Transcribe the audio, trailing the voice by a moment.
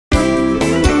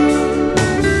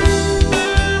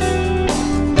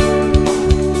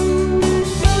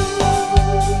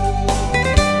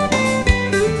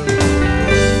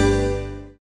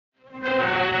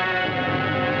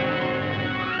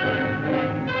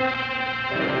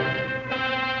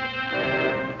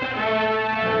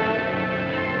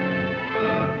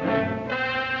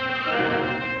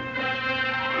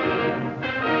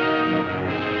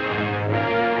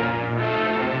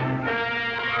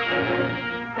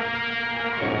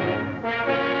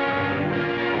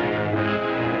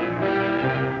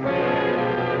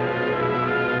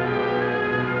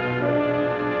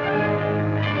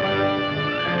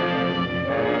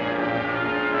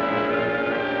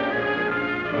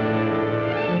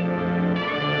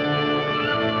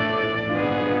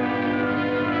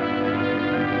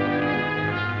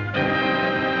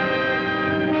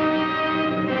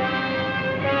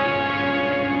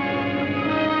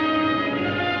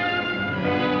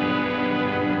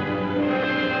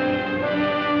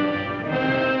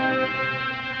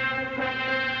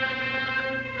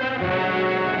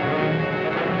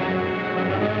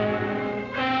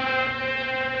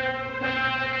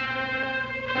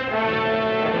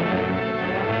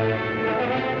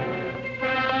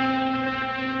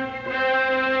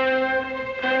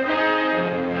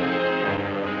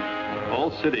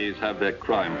cities have their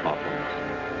crime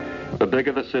problems. The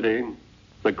bigger the city,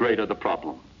 the greater the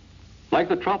problem. Like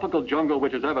the tropical jungle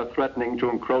which is ever threatening to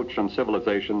encroach on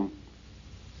civilization,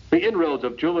 the inroads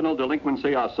of juvenile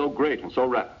delinquency are so great and so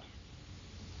rapid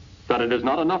that it is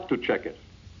not enough to check it.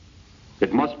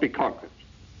 It must be conquered.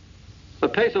 The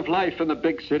pace of life in the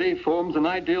big city forms an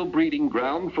ideal breeding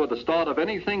ground for the start of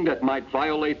anything that might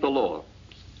violate the law.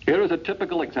 Here is a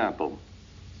typical example.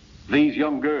 These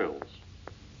young girls,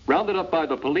 rounded up by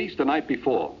the police the night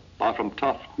before, are from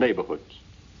tough neighborhoods,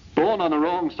 born on the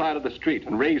wrong side of the street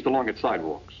and raised along its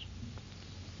sidewalks.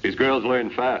 These girls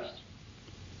learn fast.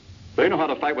 They know how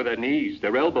to fight with their knees,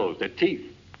 their elbows, their teeth,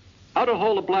 how to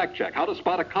hold a blackjack, how to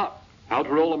spot a cop, how to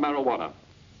roll a marijuana,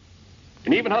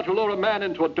 and even how to lure a man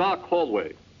into a dark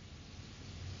hallway.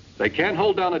 They can't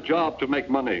hold down a job to make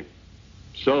money,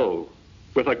 so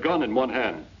with a gun in one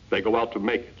hand, they go out to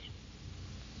make it.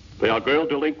 They are girl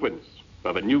delinquents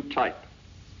of a new type.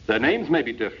 Their names may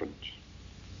be different,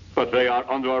 but they are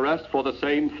under arrest for the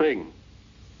same thing,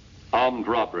 armed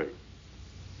robbery.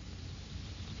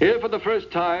 Here for the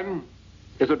first time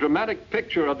is a dramatic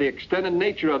picture of the extended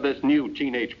nature of this new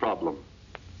teenage problem.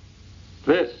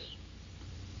 This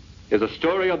is a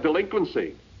story of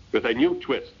delinquency with a new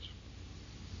twist.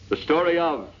 The story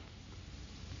of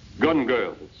gun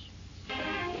girls.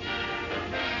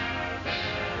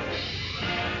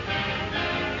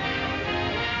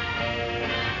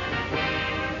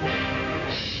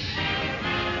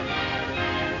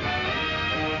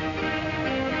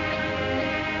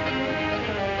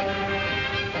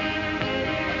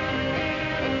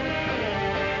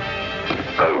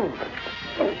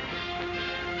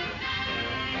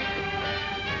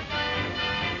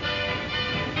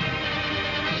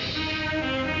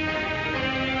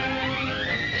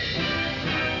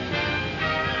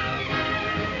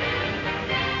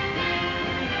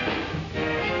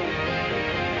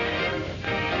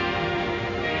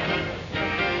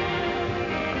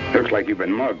 Looks like you've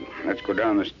been mugged. Let's go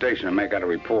down to the station and make out a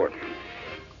report.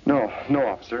 No,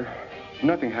 officer.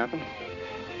 Nothing happened.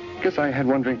 Guess I had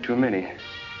one drink too many.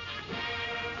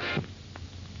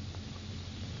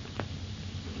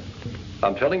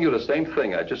 I'm telling you the same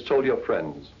thing I just told your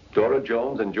friends, Dora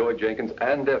Jones and Joy Jenkins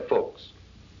and their folks.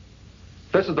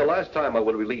 This is the last time I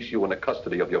will release you in the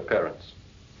custody of your parents.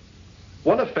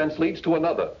 One offense leads to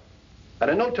another,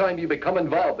 and in no time you become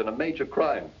involved in a major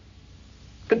crime.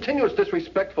 Continuous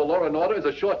disrespect for law and order is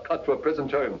a shortcut to a prison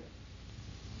term.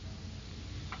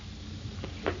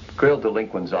 Girl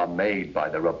delinquents are made by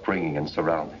their upbringing and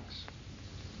surroundings.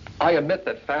 I admit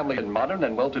that family in modern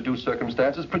and well-to-do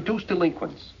circumstances produce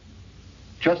delinquents,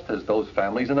 just as those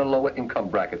families in the lower income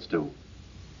brackets do.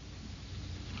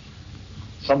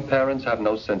 Some parents have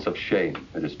no sense of shame,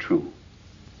 it is true.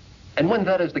 And when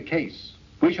that is the case,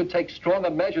 we should take stronger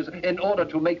measures in order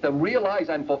to make them realize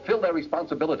and fulfill their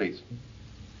responsibilities.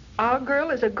 Our girl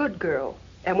is a good girl,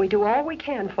 and we do all we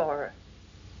can for her.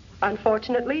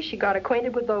 Unfortunately, she got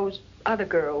acquainted with those other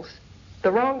girls,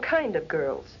 the wrong kind of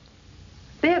girls.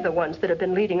 They're the ones that have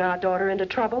been leading our daughter into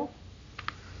trouble.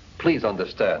 Please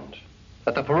understand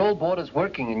that the parole board is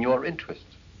working in your interest.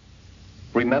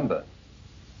 Remember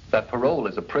that parole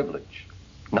is a privilege,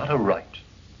 not a right.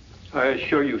 I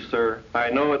assure you, sir,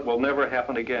 I know it will never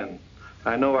happen again.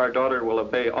 I know our daughter will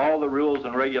obey all the rules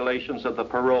and regulations of the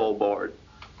parole board.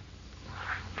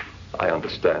 I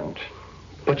understand.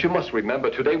 But you must remember,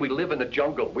 today we live in the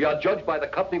jungle. We are judged by the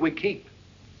company we keep.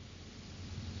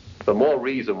 The more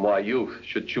reason why youth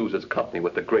should choose its company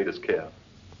with the greatest care.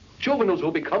 Juveniles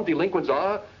who become delinquents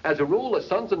are, as a rule, the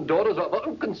sons and daughters of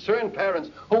unconcerned parents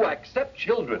who accept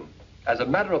children as a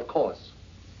matter of course.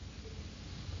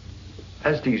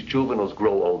 As these juveniles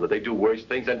grow older, they do worse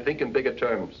things and think in bigger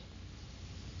terms.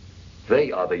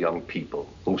 They are the young people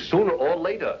who sooner or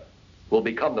later will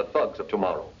become the thugs of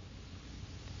tomorrow.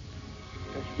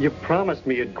 You promised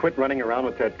me you'd quit running around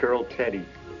with that girl, Teddy.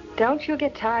 Don't you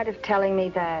get tired of telling me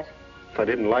that? If I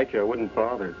didn't like you, I wouldn't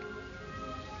bother.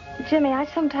 Jimmy, I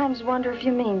sometimes wonder if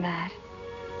you mean that.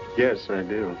 Yes, I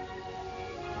do.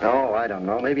 Oh, I don't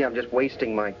know. Maybe I'm just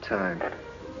wasting my time.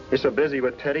 You're so busy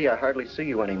with Teddy, I hardly see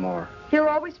you anymore. You're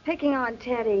always picking on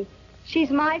Teddy. She's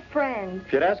my friend.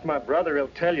 If you'd ask my brother, he'll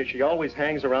tell you she always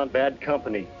hangs around bad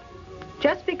company.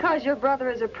 Just because your brother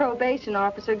is a probation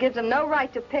officer gives him no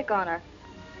right to pick on her.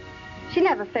 She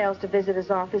never fails to visit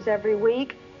his office every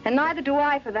week, and neither do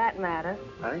I, for that matter.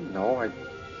 I know.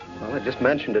 I just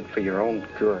mentioned it for your own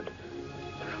good.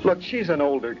 Look, she's an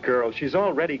older girl. She's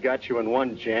already got you in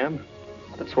one jam.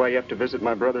 That's why you have to visit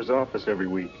my brother's office every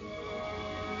week.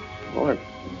 Well,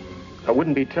 I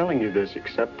wouldn't be telling you this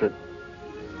except that,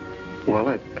 well,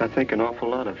 I think an awful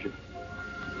lot of you.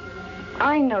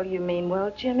 I know you mean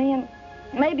well, Jimmy, and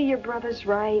maybe your brother's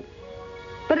right.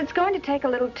 But it's going to take a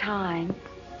little time.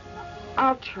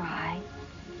 I'll try.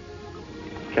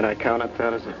 Can I count on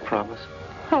that as a promise?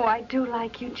 Oh, I do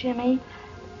like you, Jimmy.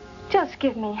 Just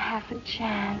give me half a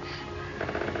chance.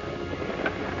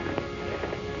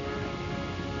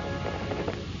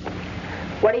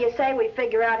 What do you say we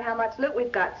figure out how much loot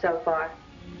we've got so far?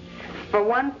 For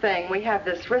one thing, we have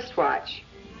this wristwatch.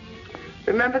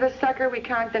 Remember the sucker we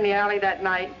conked in the alley that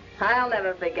night? I'll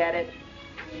never forget it.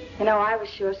 You know, I was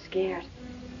sure scared.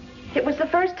 It was the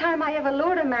first time I ever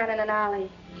lured a man in an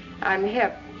alley. I'm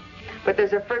hip, but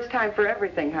there's a first time for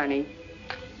everything, honey.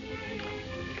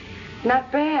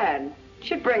 Not bad.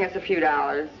 Should bring us a few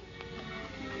dollars.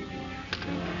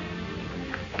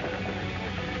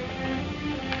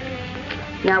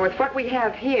 Now, with what we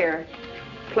have here,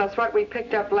 plus what we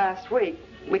picked up last week,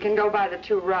 we can go buy the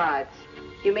 2 rods.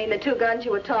 You mean the 2 guns you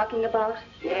were talking about?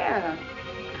 Yeah.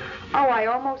 Oh, I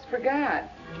almost forgot.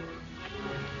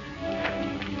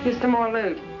 Here's some more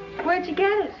loot. Where'd you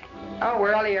get it? Oh,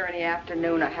 earlier in the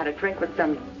afternoon, I had a drink with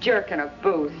some jerk in a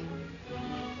booth.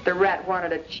 The rat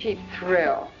wanted a cheap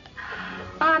thrill.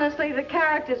 Honestly, the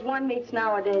characters one meets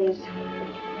nowadays.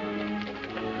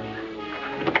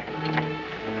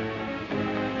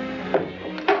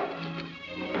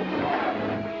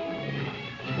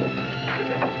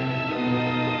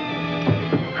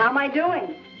 How am I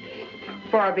doing?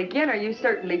 For a beginner, you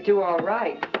certainly do all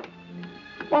right.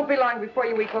 Won't be long before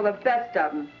you equal the best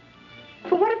of them.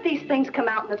 But what if these things come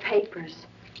out in the papers?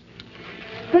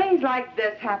 Things like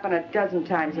this happen a dozen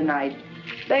times a night.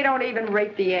 They don't even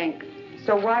rate the ink,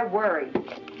 so why worry?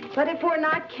 But if we're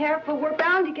not careful, we're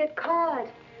bound to get caught.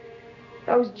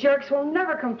 Those jerks will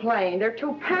never complain. They're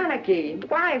too panicky.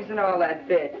 Wives and all that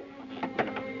bit.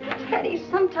 Teddy,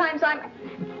 sometimes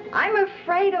I'm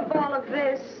afraid of all of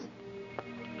this.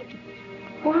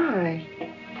 Why?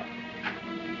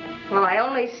 Well, I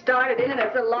only started in it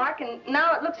as a lark, and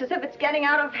now it looks as if it's getting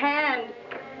out of hand.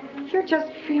 You're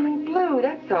just feeling blue,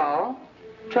 that's all.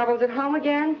 Troubles at home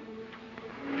again?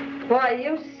 Boy,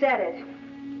 you said it.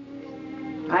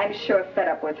 I'm sure fed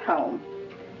up with home.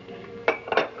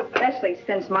 Especially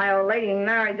since my old lady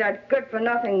married that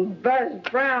good-for-nothing Buzz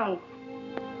Brown.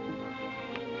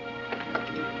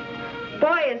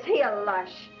 Boy, is he a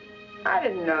lush. I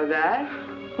didn't know that.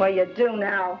 Well, you do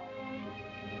now.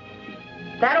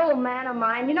 That old man of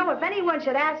mine, you know, if anyone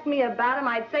should ask me about him,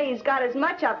 I'd say he's got as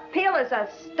much appeal as a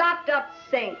stopped-up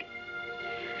sink.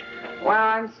 Well,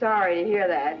 I'm sorry to hear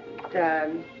that.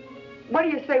 What do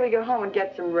you say we go home and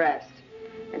get some rest?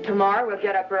 And tomorrow we'll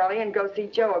get up early and go see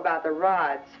Joe about the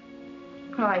rods.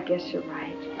 Oh, I guess you're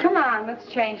right. Come on, let's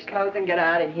change clothes and get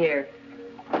out of here.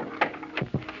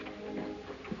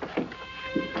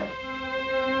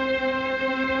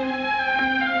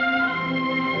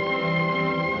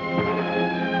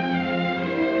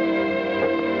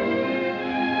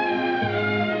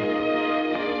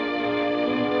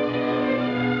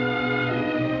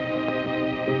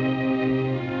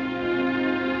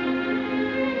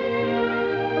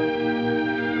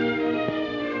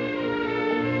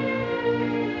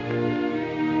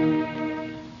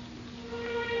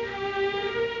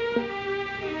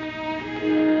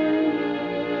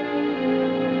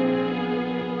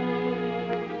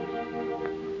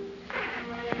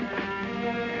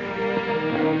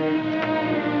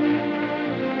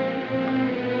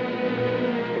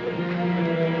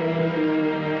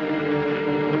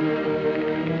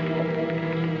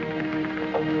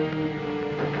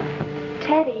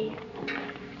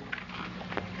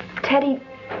 Teddy,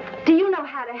 do you know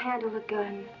how to handle a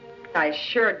gun? I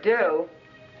sure do.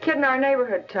 Kid in our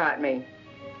neighborhood taught me.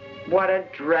 What a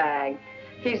drag.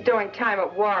 He's doing time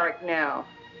at Warwick now.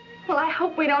 Well, I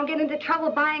hope we don't get into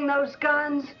trouble buying those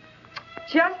guns.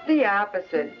 Just the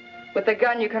opposite. With a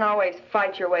gun, you can always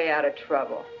fight your way out of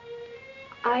trouble.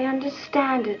 I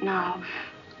understand it now.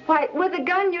 Why, with a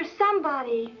gun, you're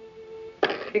somebody.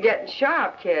 You're getting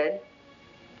sharp, kid.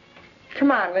 Come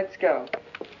on, let's go.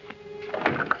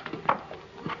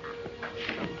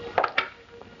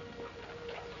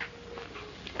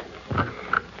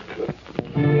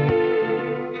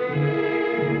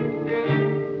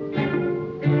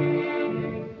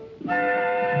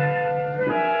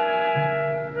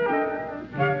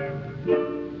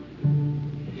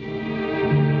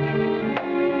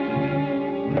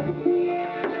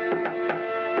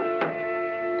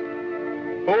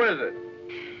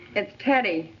 It's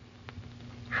Teddy.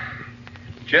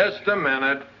 Just a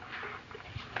minute.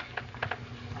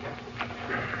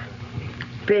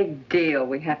 Big deal.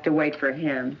 We have to wait for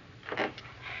him.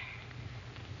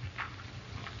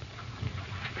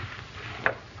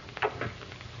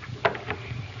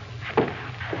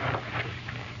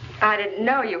 I didn't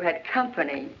know you had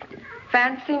company.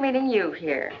 Fancy meeting you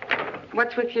here.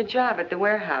 What's with your job at the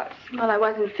warehouse? Well, I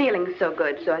wasn't feeling so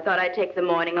good, so I thought I'd take the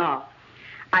morning off.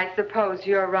 I suppose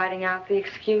you're writing out the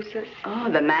excuses?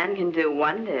 Oh, the man can do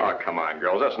wonders. Oh, come on,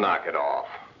 girls. Let's knock it off.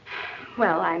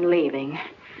 Well, I'm leaving.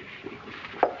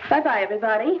 Bye-bye,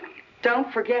 everybody.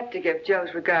 Don't forget to give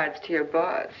Joe's regards to your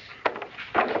boss.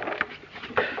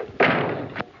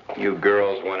 You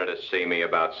girls wanted to see me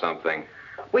about something.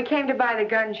 We came to buy the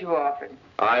guns you offered.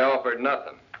 I offered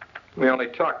nothing. We only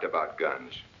talked about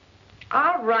guns.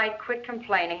 All right, quit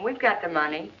complaining. We've got the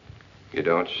money. You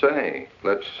don't say.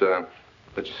 Let's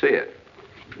see it.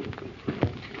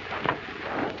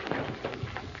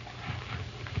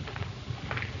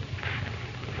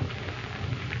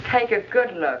 Take a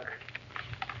good look.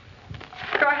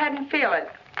 Go ahead and feel it.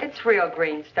 It's real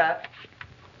green stuff.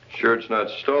 Sure it's not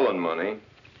stolen money.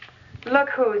 Look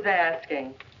who's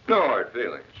asking. No hard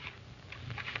feelings.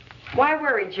 Why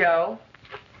worry, Joe?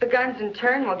 The guns in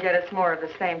turn will get us more of the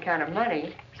same kind of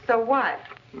money. So what?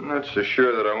 I'm not so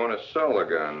sure that I want to sell the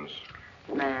guns.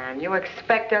 Man, you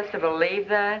expect us to believe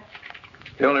that?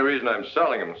 The only reason I'm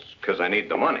selling them is because I need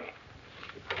the money.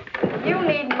 You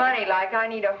need money like I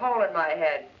need a hole in my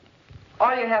head.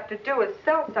 All you have to do is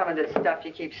sell some of this stuff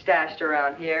you keep stashed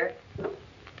around here.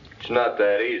 It's not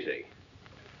that easy.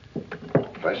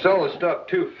 If I sell the stuff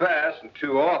too fast and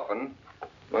too often,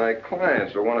 my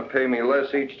clients will want to pay me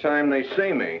less each time they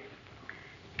see me.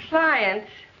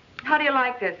 Clients? How do you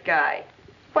like this guy?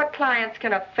 What clients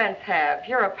can a fence have?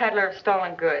 You're a peddler of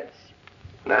stolen goods.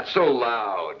 Not so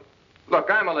loud.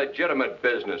 Look, I'm a legitimate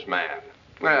businessman.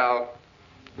 Well,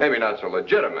 maybe not so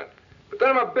legitimate, but then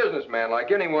I'm a businessman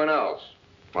like anyone else.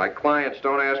 My clients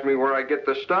don't ask me where I get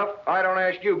the stuff. I don't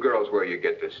ask you girls where you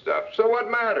get this stuff. So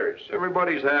what matters?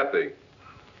 Everybody's happy.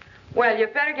 Well, you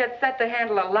better get set to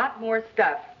handle a lot more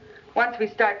stuff. Once we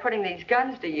start putting these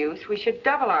guns to use, we should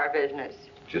double our business.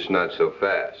 Just not so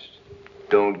fast.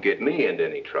 Don't get me into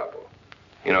any trouble.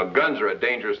 You know, guns are a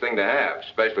dangerous thing to have,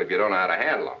 especially if you don't know how to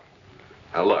handle them.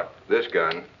 Now look, this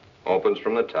gun opens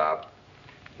from the top.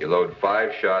 You load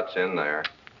 5 shots in there.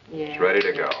 Yeah. It's ready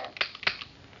to go.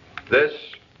 This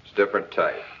is different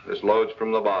type. This loads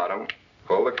from the bottom.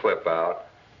 Pull the clip out.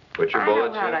 Put your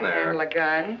bullets I know how in to there. handle a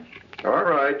gun. All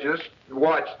right, just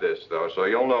watch this, though, so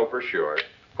you'll know for sure.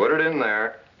 Put it in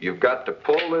there. You've got to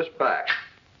pull this back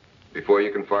before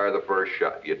you can fire the first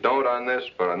shot. You don't on this,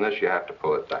 but on this you have to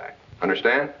pull it back.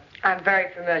 Understand? I'm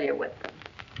very familiar with them.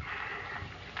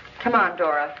 Come on,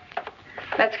 Dora.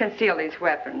 Let's conceal these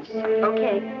weapons.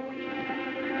 Okay.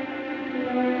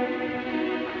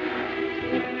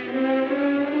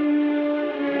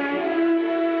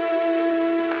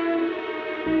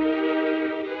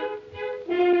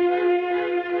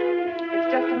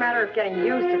 It's just a matter of getting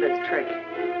used to this trick.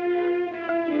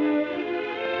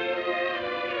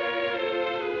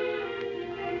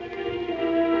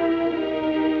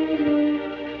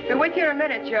 Be with you in a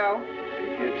minute, Joe.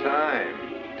 Take your time.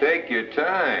 Take your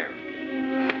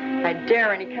time. I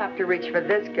dare any cop to reach for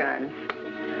this gun.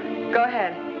 Go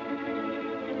ahead.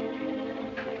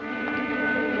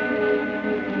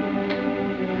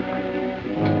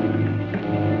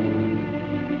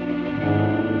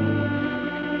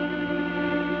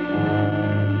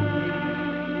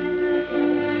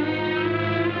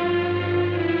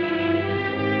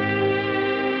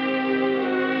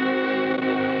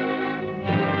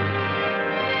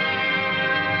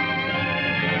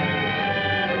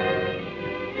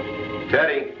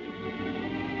 Teddy,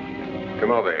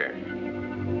 come over here.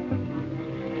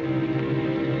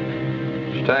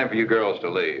 It's time for you girls to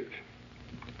leave.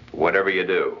 Whatever you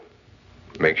do,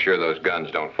 make sure those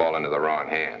guns don't fall into the wrong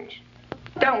hands.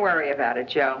 Don't worry about it,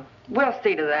 Joe. We'll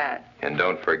see to that. And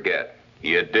don't forget,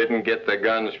 you didn't get the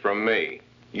guns from me.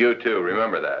 You too,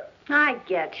 remember that. I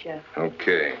get you.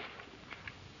 Okay.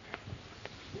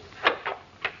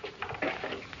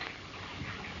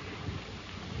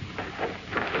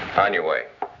 On your way.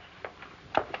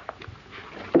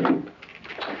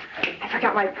 I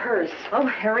forgot my purse. Oh,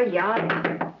 hurry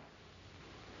up.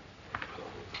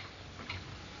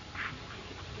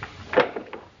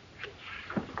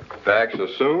 Back so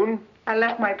soon? I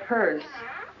left my purse.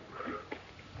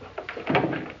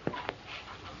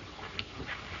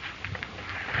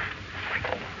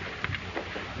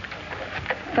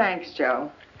 Thanks, Joe.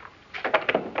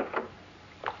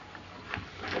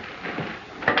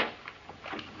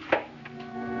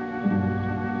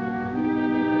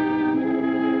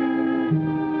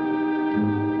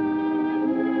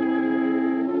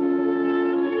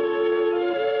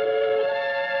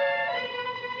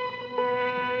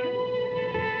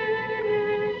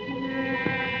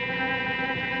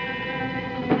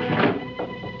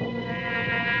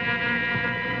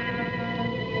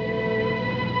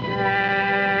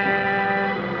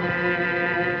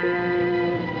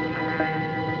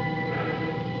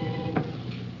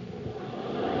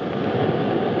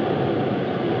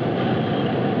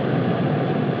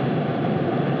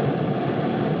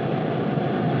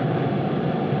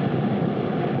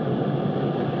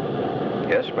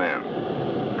 Yes,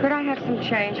 ma'am. Could I have some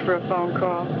change for a phone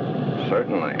call?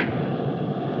 Certainly.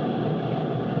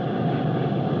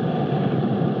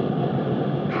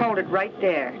 Hold it right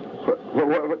there.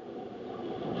 What?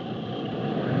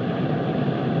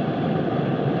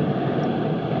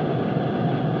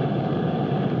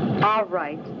 All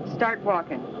right. Start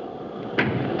walking.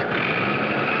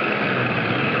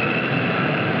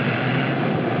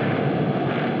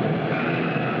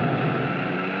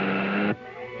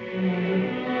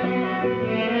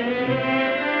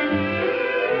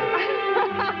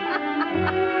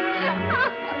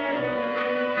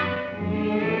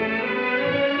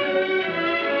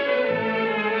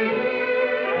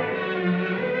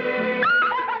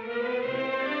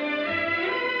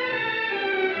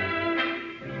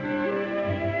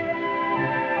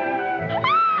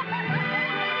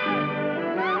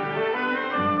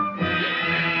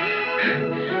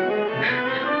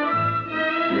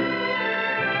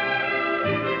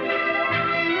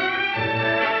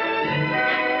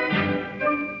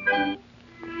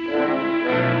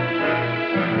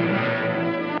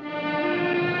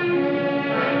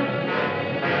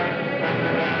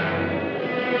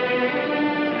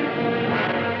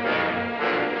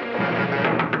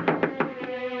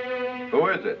 Who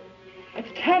is it? It's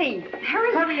Teddy.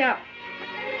 Hurry up.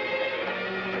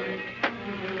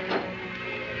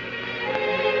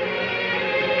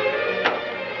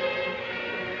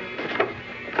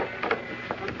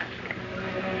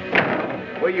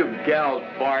 Will you gals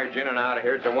barge in and out of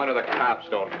here so one of the cops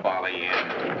don't follow you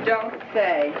in? Don't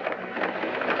say.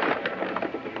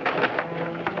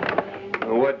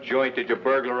 What joint did you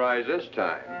burglarize this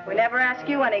time? We never ask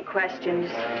you any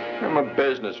questions. I'm a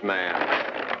businessman.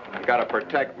 I gotta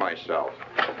protect myself.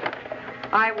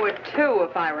 I would, too,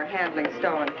 if I were handling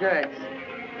stolen goods.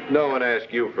 No one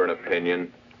asked you for an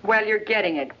opinion. Well, you're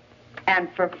getting it. And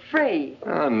for free.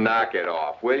 Oh, knock it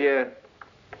off, will you?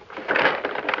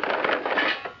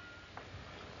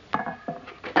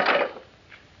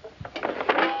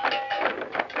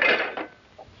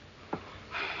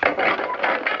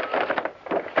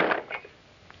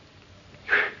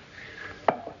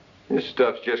 This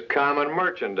stuff's just common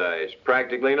merchandise,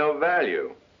 practically no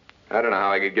value. I don't know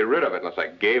how I could get rid of it unless I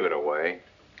gave it away.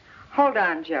 Hold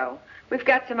on, Joe. We've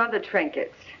got some other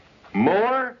trinkets.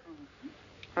 More?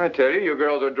 I tell you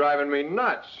girls are driving me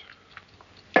nuts.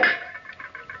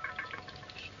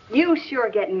 You sure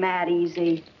getting mad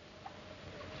easy.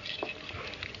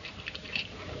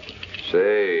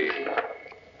 Say,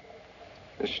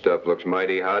 this stuff looks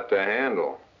mighty hot to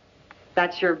handle.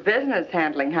 That's your business,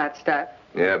 handling hot stuff.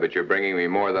 Yeah, but you're bringing me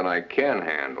more than I can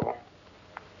handle.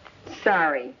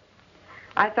 Sorry.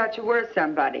 I thought you were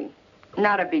somebody,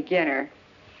 not a beginner.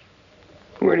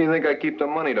 Where do you think I keep the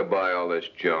money to buy all this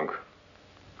junk?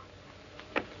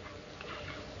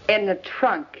 In the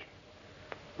trunk.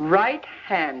 Right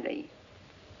handy.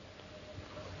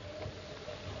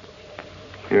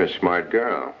 You're a smart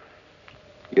girl.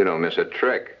 You don't miss a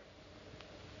trick.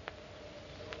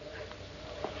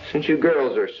 Since you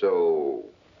girls are so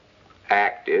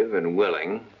active and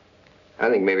willing, I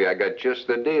think maybe I got just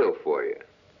the deal for you.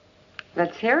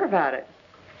 Let's hear about it.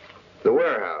 The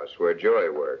warehouse where Joy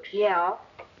works. Yeah.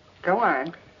 Go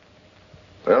on.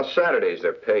 Well, Saturday's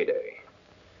their payday.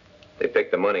 They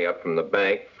pick the money up from the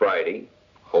bank Friday,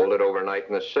 hold it overnight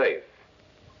in the safe.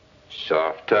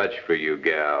 Soft touch for you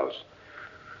gals.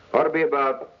 Ought to be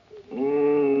about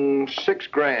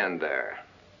 $6 grand there.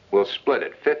 We'll split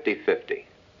it 50-50.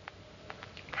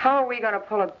 How are we going to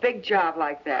pull a big job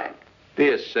like that? Be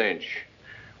a cinch.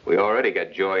 We already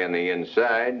got Joy on the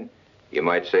inside. You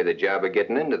might say the job of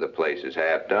getting into the place is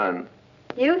half done.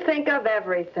 You think of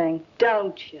everything,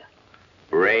 don't you?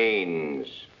 Brains.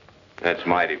 That's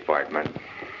my department.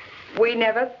 We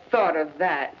never thought of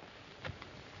that.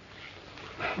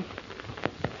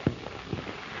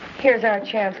 Here's our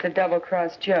chance to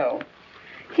double-cross Joe.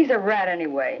 He's a rat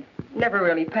anyway. Never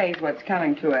really pays what's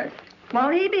coming to us.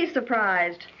 Won't he be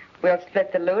surprised? We'll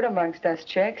split the loot amongst us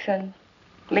chicks and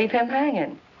leave him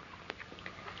hanging.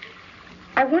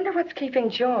 I wonder what's keeping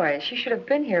Joy. She should have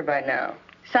been here by now.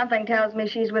 Something tells me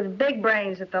she's with big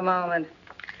brains at the moment.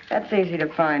 That's easy to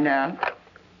find out.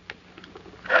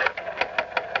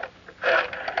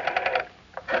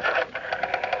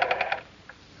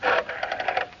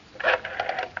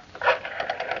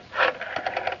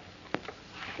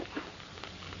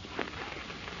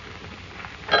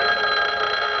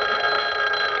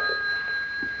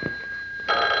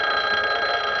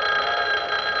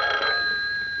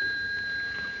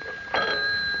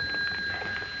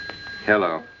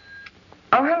 Hello.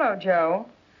 Oh, hello, Joe.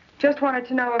 Just wanted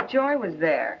to know if Joy was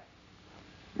there.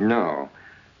 No.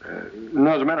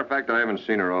 No, as a matter of fact, I haven't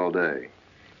seen her all day.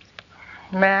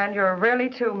 Man, you're really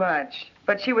too much.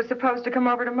 But she was supposed to come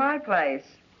over to my place.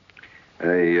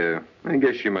 I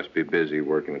guess she must be busy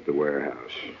working at the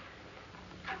warehouse.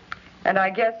 And I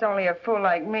guess only a fool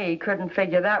like me couldn't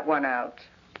figure that one out.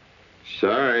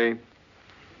 Sorry.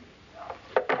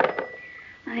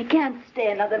 I can't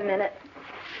stay another minute.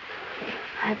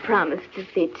 I promised to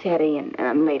see Teddy, and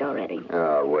I'm late already.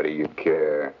 Oh, what do you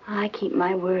care? I keep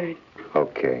my word.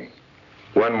 Okay.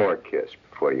 One more kiss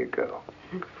before you go.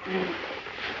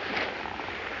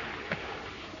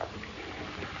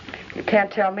 You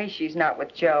can't tell me she's not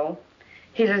with Joe.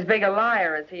 He's as big a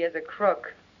liar as he is a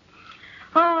crook.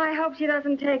 Oh, I hope she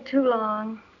doesn't take too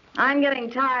long. I'm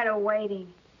getting tired of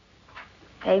waiting.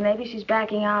 Hey, maybe she's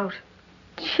backing out.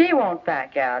 She won't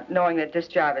back out, knowing that this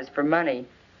job is for money.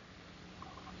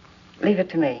 Leave it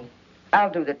to me.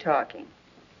 I'll do the talking.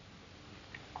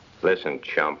 Listen,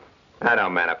 chump, I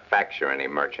don't manufacture any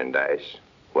merchandise.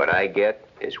 What I get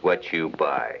is what you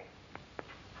buy.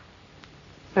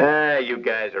 You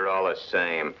guys are all the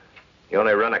same. You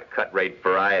only run a cut-rate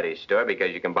variety store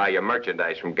because you can buy your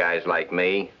merchandise from guys like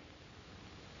me.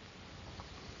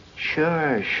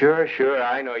 Sure.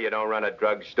 I know you don't run a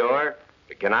drugstore.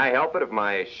 But can I help it if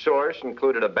my source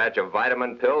included a batch of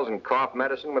vitamin pills and cough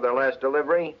medicine with their last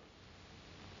delivery?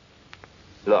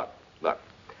 Look.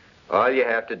 All you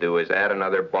have to do is add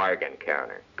another bargain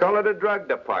counter. Call it a drug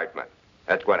department.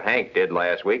 That's what Hank did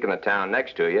last week in the town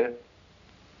next to you.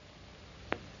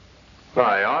 Well,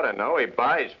 I ought to know. He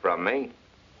buys from me.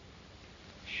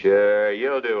 Sure,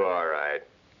 you'll do all right.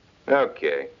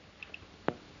 Okay.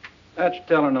 That's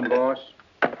telling them, boss.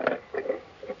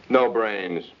 No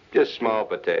brains. Just small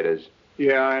potatoes.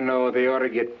 Yeah, I know. They ought to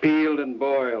get peeled and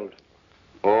boiled.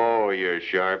 Oh, you're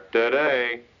sharp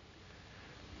today.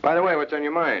 By the way, what's on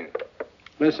your mind?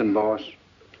 Listen, boss.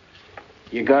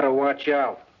 You gotta watch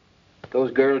out.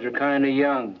 Those girls are kind of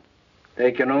young.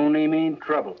 They can only mean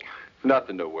trouble.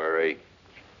 Nothing to worry.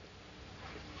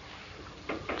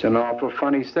 It's an awful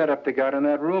funny setup they got in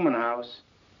that rooming house.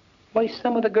 Why,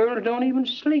 some of the girls don't even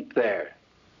sleep there.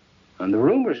 And the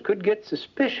rumors could get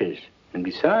suspicious. And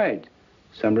besides,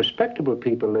 some respectable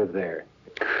people live there.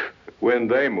 When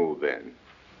they move in.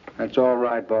 That's all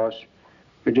right, boss.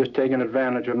 You're just taking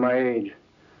advantage of my age.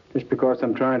 Just because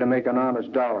I'm trying to make an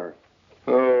honest dollar.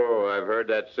 Oh, I've heard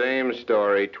that same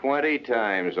story 20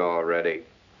 times already.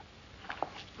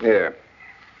 Here.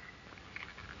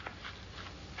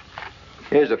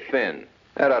 Here's a fin.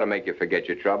 That ought to make you forget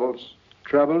your troubles.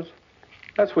 Troubles?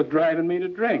 That's what's driving me to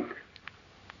drink.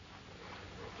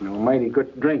 You know, a mighty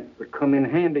good drink would come in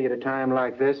handy at a time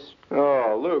like this.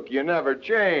 Oh, Luke, you never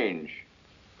change.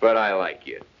 But I like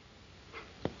you.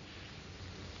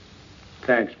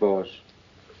 Thanks, boss.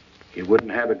 You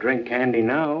wouldn't have a drink handy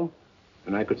now,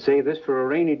 and I could save this for a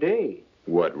rainy day.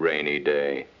 What rainy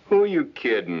day? Who are you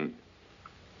kidding?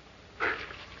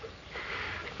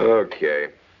 Okay.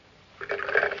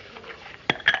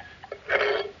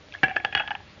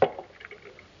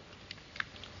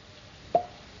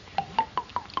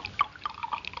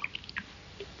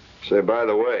 Say, by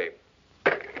the way,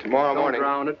 tomorrow morning... Don't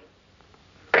drown it.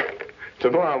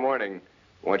 Tomorrow morning,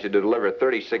 I want you to deliver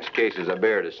 36 cases of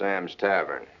beer to Sam's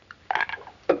Tavern.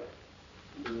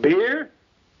 Beer?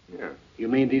 Yeah. You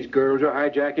mean these girls are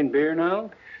hijacking beer now?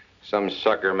 Some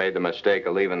sucker made the mistake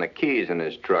of leaving the keys in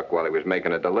his truck while he was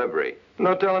making a delivery.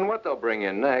 No telling what they'll bring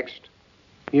in next.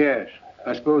 Yes.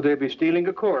 I suppose they'll be stealing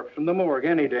a corpse from the morgue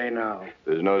any day now.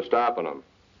 There's no stopping them.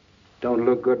 Don't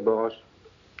look good, boss.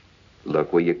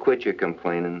 Look, will you quit your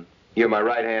complaining? You're my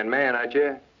right-hand man, aren't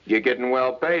you? You're getting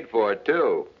well paid for it,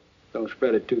 too. Don't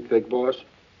spread it too thick, boss.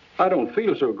 I don't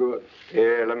feel so good.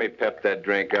 Here, let me pep that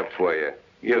drink up for you.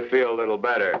 You'll feel a little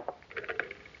better.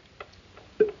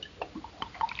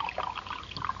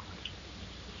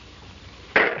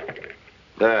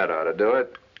 That ought to do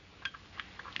it.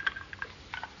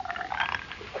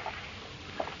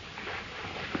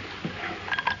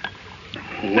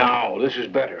 Now, this is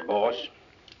better, boss.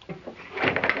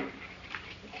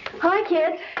 Hi,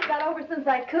 kids. Got over since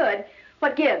I could.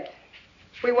 What gives?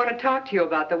 We want to talk to you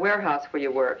about the warehouse where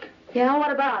you work. Yeah, what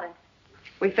about it?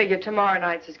 We figure tomorrow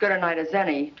night's as good a night as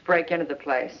any to break into the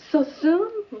place. So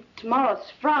soon?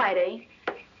 Tomorrow's Friday.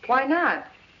 Why not?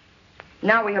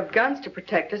 Now we have guns to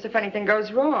protect us if anything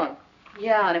goes wrong.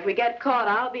 Yeah, and if we get caught,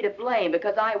 I'll be to blame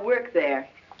because I work there.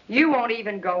 You won't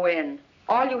even go in.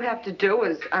 All you have to do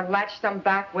is unlatch some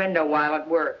back window while at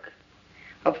work.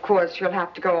 Of course, you'll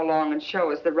have to go along and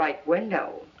show us the right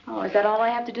window. Oh, is that all I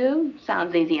have to do?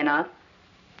 Sounds easy enough.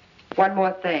 One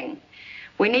more thing.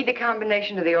 We need the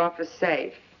combination to the office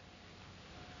safe.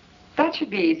 That should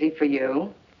be easy for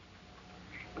you.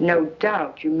 No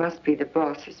doubt you must be the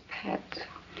boss's pet.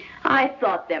 I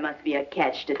thought there must be a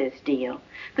catch to this deal.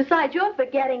 Besides, you're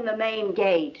forgetting the main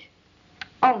gate.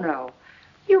 Oh, no.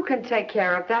 You can take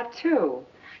care of that, too.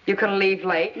 You can leave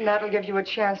late, and that'll give you a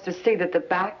chance to see that the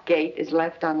back gate is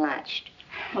left unlatched.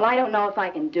 Well, I don't know if I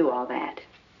can do all that.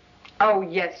 Oh,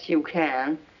 yes, you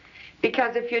can.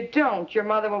 Because if you don't, your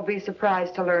mother will be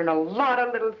surprised to learn a lot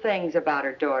of little things about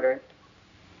her daughter.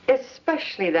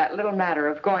 Especially that little matter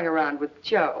of going around with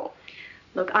Joe.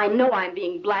 Look, I know I'm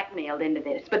being blackmailed into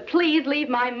this, but please leave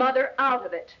my mother out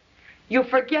of it. You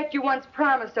forget you once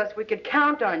promised us we could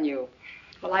count on you.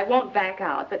 Well, I won't back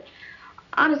out, but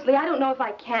honestly, I don't know if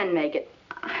I can make it.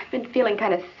 I've been feeling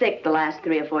kind of sick the last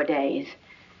 3 or 4 days.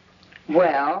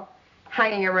 Well,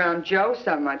 hanging around Joe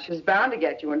so much is bound to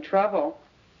get you in trouble.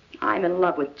 I'm in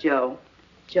love with Joe.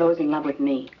 Joe's in love with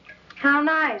me. How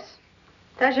nice.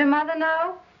 Does your mother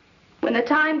know? When the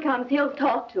time comes, he'll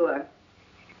talk to her.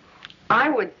 I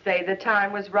would say the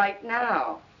time was right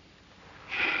now.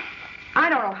 I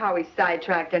don't know how he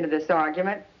sidetracked into this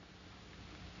argument.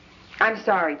 I'm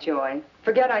sorry, Joy.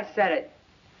 Forget I said it.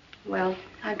 Well,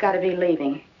 I've got to be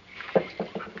leaving.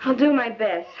 I'll do my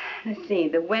best. Let's see,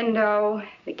 the window,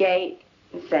 the gate,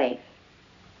 the safe.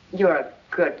 You're a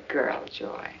good girl,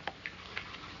 Joy.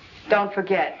 Don't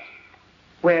forget,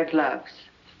 wear gloves.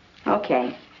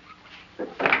 Okay.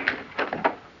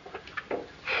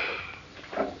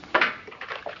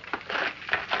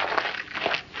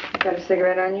 Got a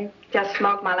cigarette on you? Just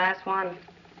smoked my last one.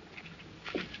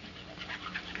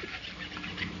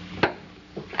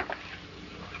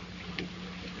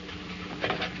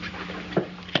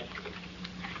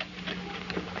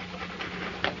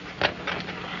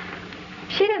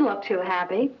 She didn't look too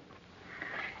happy.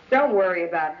 Don't worry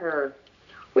about her.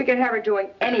 We can have her doing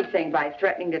anything by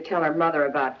threatening to tell her mother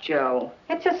about Joe.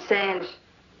 It's a cinch.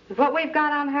 With what we've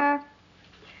got on her.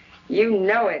 You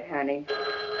know it, honey.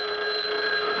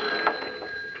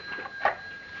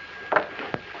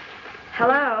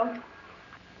 Hello?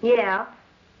 Yeah.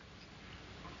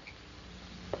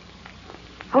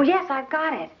 Oh, yes, I've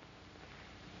got it.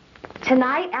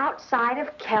 Tonight outside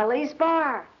of Kelly's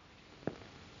bar.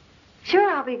 Sure,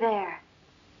 I'll be there.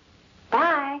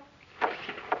 Bye.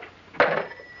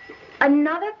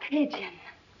 Another pigeon.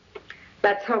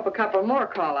 Let's hope a couple more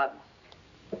call up.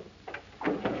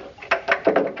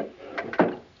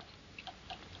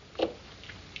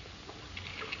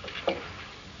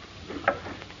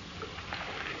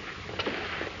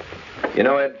 You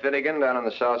know Ed Finnegan down on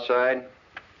the south side?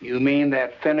 You mean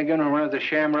that Finnegan who runs the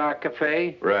Shamrock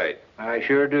Cafe? Right. I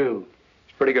sure do.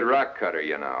 He's a pretty good rock cutter,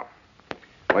 you know.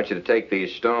 I want you to take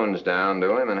these stones down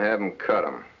to him and have him cut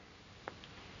them.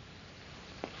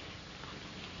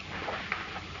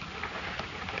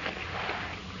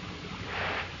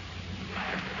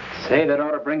 Say, that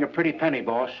ought to bring a pretty penny,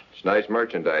 boss. It's nice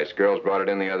merchandise. Girls brought it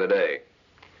in the other day.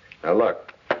 Now,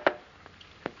 look.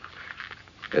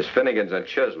 This Finnegan's a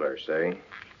chiseler, see?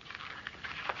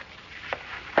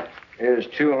 Here's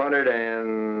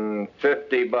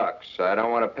 $250. I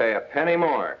don't want to pay a penny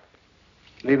more.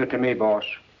 Leave it to me, boss.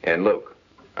 And Luke,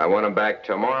 I want him back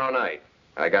tomorrow night.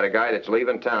 I got a guy that's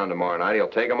leaving town tomorrow night. He'll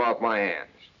take them off my hands.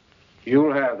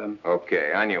 You'll have them.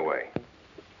 Okay, on your way.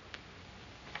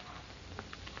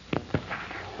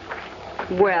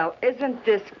 Well, isn't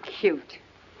this cute?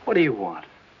 What do you want?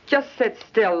 Just sit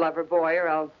still, lover boy, or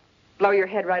I'll blow your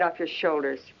head right off your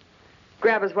shoulders.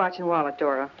 Grab his watch and wallet,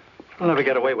 Dora. I'll never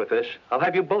get away with this. I'll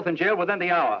have you both in jail within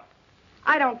the hour.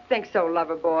 I don't think so,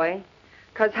 lover boy.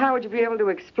 Because how would you be able to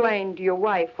explain to your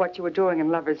wife what you were doing in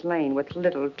Lover's Lane with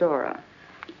little Dora?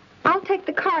 I'll take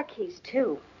the car keys,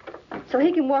 too. So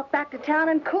he can walk back to town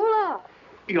and cool off.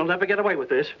 You'll never get away with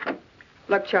this.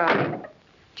 Look, Charlie,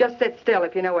 just sit still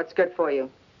if you know what's good for you.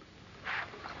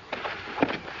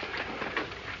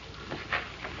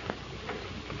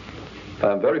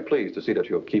 I'm very pleased to see that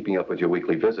you're keeping up with your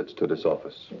weekly visits to this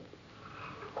office.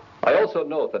 I also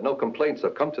note that no complaints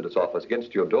have come to this office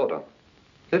against your daughter.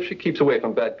 If she keeps away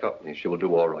from bad company, she will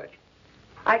do all right.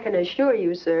 I can assure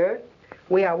you, sir,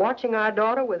 we are watching our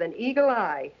daughter with an eagle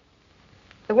eye.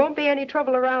 There won't be any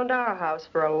trouble around our house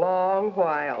for a long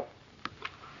while.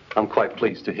 I'm quite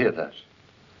pleased to hear that.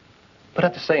 But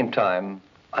at the same time,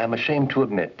 I am ashamed to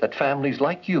admit that families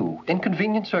like you, in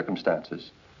convenient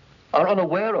circumstances, are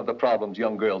unaware of the problems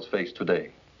young girls face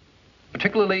today,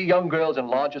 particularly young girls in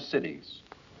larger cities,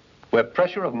 where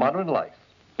pressure of modern life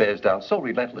bears down so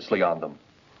relentlessly on them.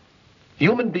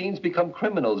 Human beings become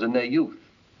criminals in their youth.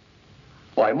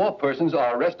 Why, more persons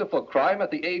are arrested for crime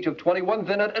at the age of 21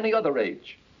 than at any other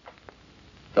age.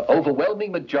 The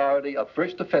overwhelming majority of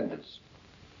first offenders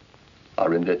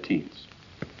are in their teens.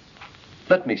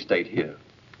 Let me state here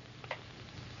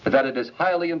that it is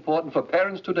highly important for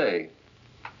parents today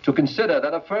to consider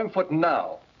that a firm foot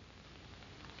now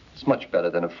is much better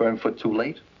than a firm foot too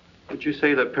late. Would you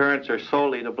say that parents are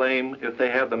solely to blame if they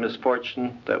have the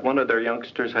misfortune that one of their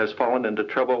youngsters has fallen into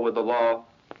trouble with the law?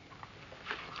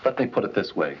 Let me put it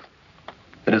this way.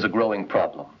 It is a growing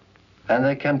problem, and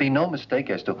there can be no mistake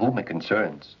as to whom it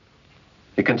concerns.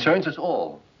 It concerns us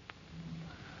all.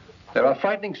 There are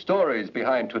frightening stories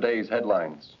behind today's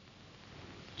headlines.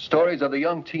 Stories of the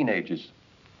young teenagers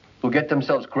who get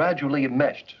themselves gradually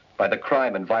enmeshed by the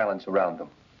crime and violence around them.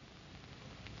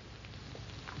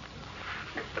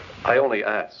 I only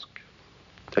ask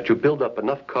that you build up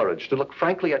enough courage to look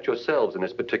frankly at yourselves in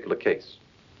this particular case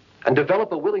and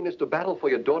develop a willingness to battle for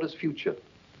your daughter's future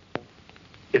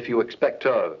if you expect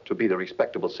her to be the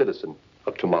respectable citizen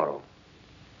of tomorrow.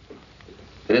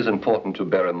 It is important to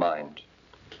bear in mind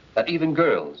that even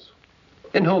girls,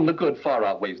 in whom the good far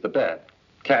outweighs the bad,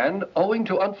 can, owing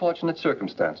to unfortunate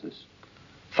circumstances,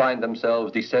 find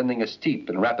themselves descending a steep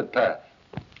and rapid path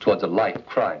towards a life of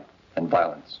crime and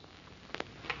violence.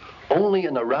 Only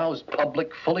an aroused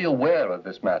public fully aware of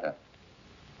this matter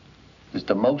is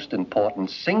the most important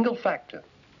single factor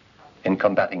in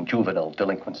combating juvenile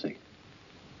delinquency.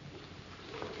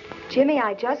 Jimmy,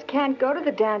 I just can't go to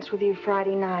the dance with you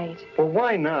Friday night. Well,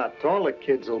 why not? All the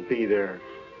kids will be there.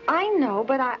 I know,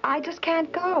 but I just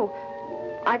can't go.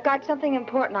 I've got something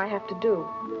important I have to do.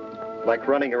 Like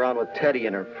running around with Teddy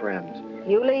and her friends.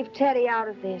 You leave Teddy out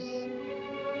of this.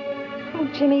 Oh,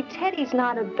 Jimmy, Teddy's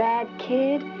not a bad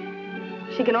kid.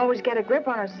 She can always get a grip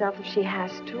on herself if she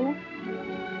has to.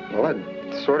 Well,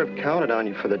 I sort of counted on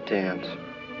you for the dance.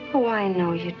 Oh, I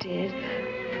know you did.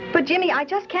 But, Jimmy, I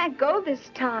just can't go this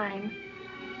time.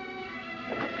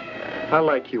 I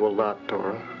like you a lot,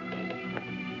 Dora.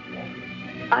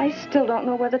 I still don't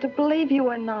know whether to believe you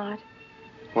or not.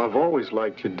 Well, I've always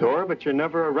liked you, Dora, but you're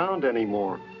never around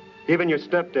anymore. Even your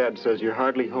stepdad says you're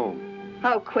hardly home.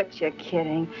 Oh, quit your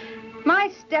kidding.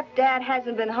 My stepdad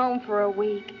hasn't been home for a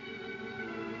week.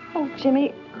 Oh,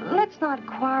 Jimmy, let's not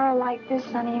quarrel like this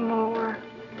anymore.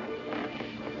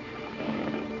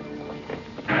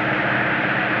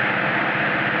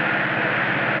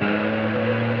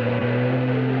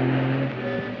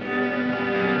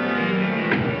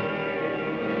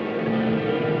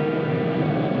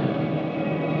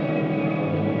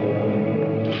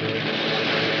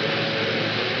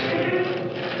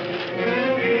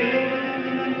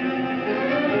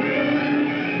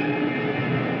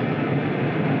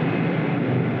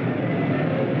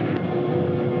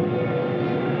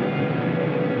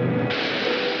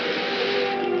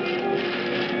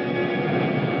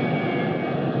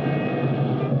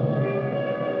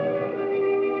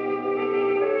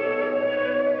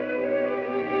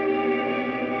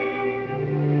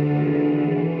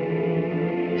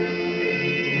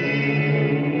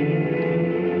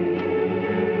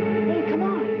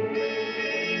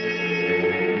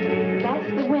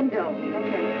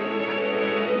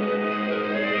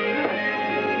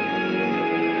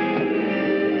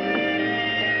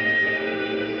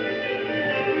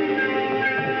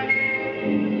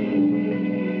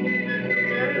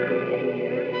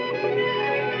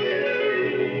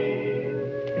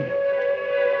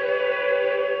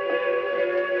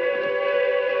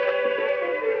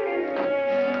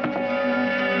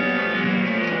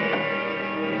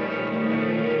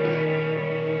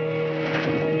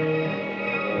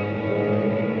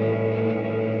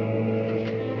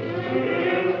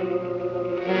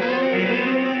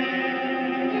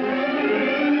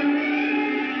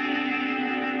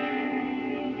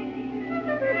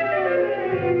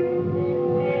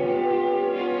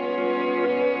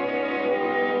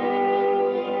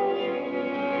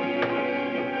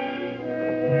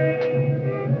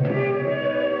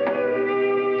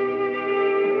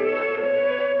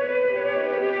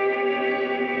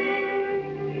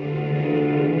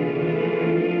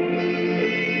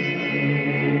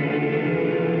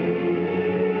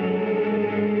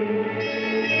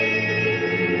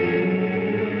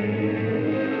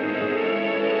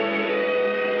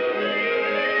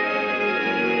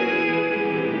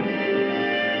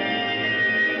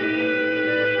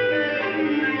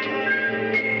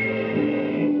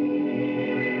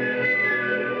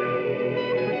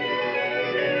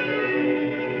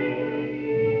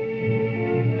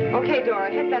 Okay, Dora,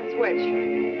 hit that switch.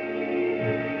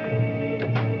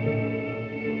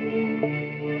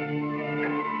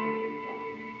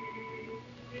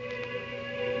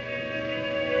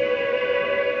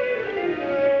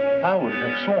 I would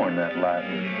have sworn that light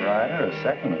was brighter a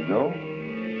second ago.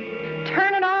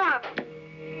 Turn it off.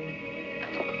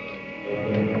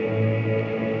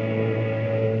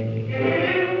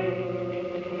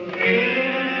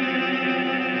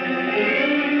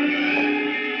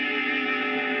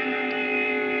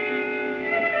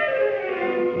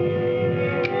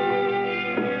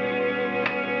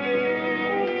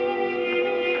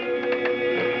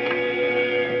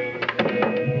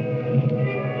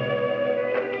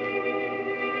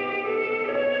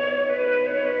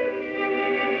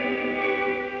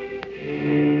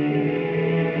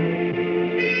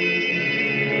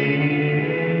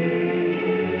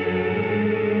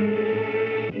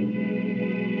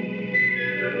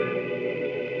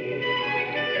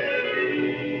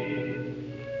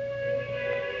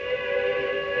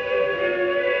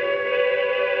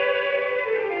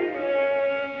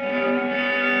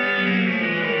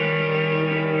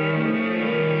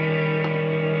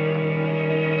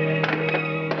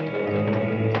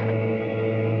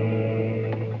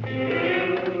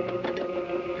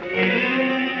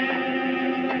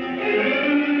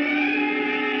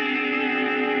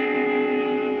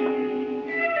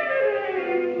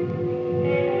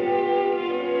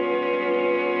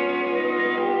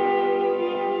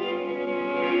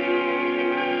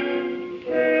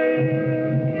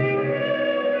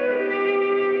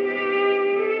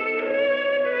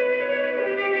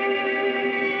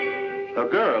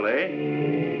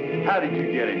 did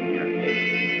you get in here?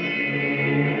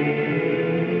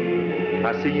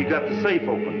 I see you got the safe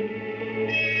open.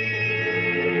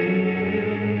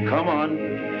 Come on.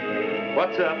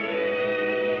 What's up?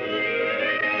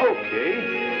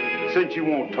 Okay. Since you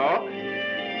won't talk,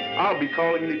 I'll be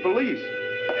calling the police.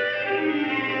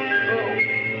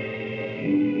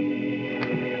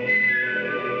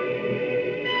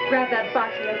 Grab that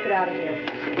box and let's get out of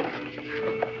here.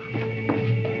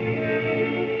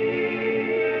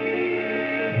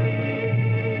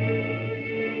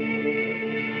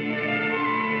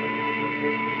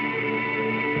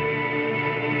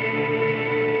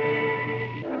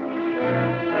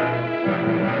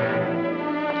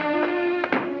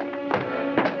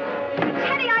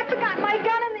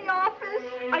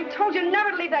 told you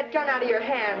never to leave that gun out of your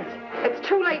hands. It's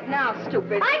too late now,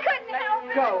 stupid. I couldn't help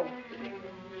it. Go.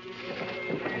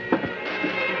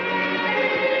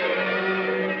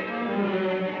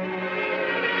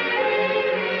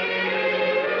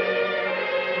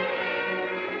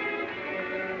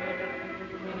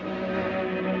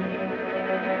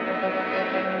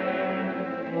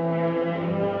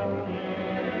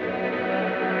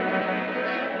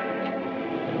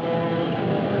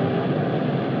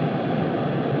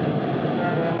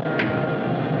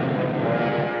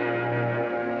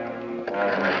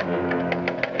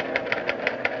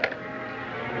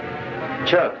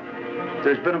 Chuck,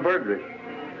 there's been a burglary.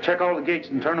 Check all the gates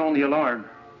and turn on the alarm.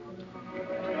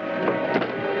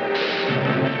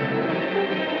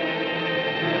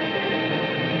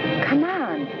 Come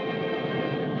on.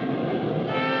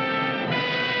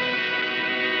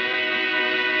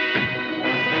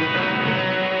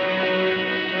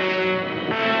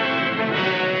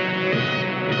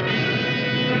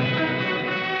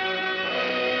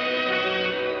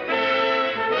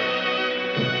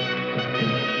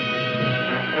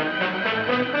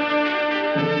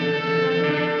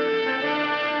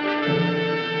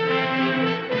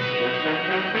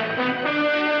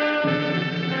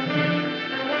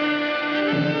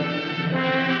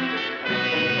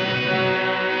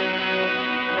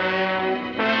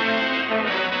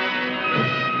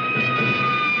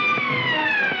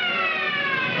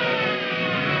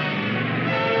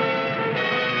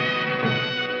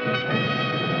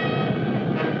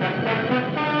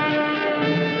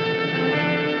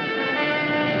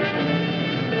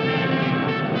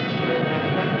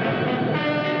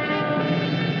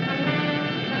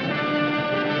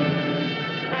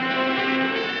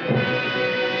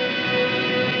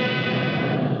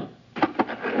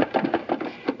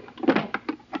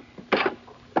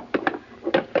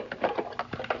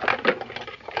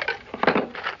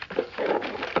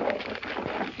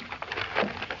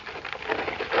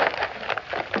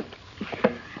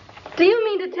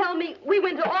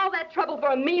 For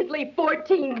a measly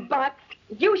 14 bucks.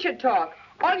 You should talk.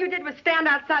 All you did was stand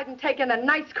outside and take in the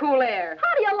nice, cool air.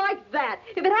 How do you like that?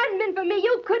 If it hadn't been for me,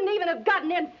 you couldn't even have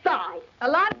gotten inside. A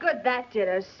lot of good that did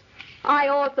us. I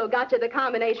also got you the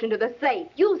combination to the safe.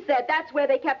 You said that's where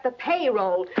they kept the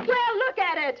payroll. Well, look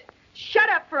at it. Shut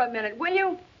up for a minute, will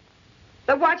you?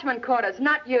 The watchman caught us,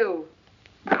 not you.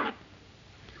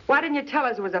 Why didn't you tell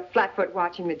us it was a flatfoot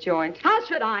watching the joint? How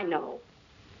should I know?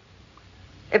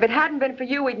 If it hadn't been for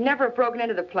you, we'd never have broken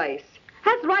into the place.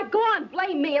 That's right. Go on,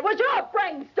 blame me. It was your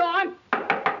brainstorm.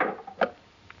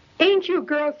 Ain't you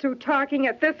girls through talking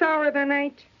at this hour of the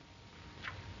night?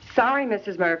 Sorry,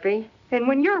 Mrs. Murphy. And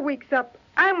when your week's up,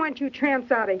 I want you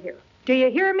tramps out of here. Do you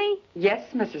hear me? Yes,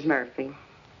 Mrs. Murphy.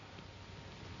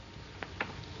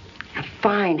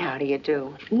 Fine, how do you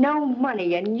do? No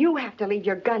money, and you have to leave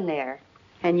your gun there.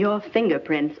 And your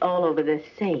fingerprints all over this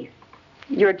safe.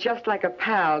 You're just like a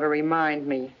pal to remind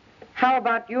me. How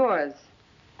about yours?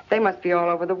 They must be all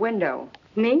over the window.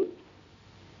 Me?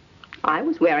 I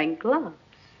was wearing gloves.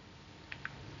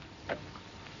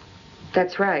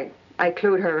 That's right. I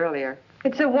clued her earlier.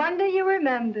 It's a wonder you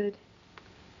remembered.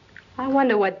 I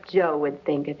wonder what Joe would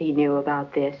think if he knew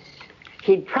about this.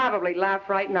 He'd probably laugh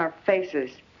right in our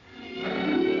faces.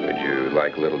 Would you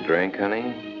like a little drink,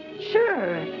 honey?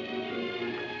 Sure.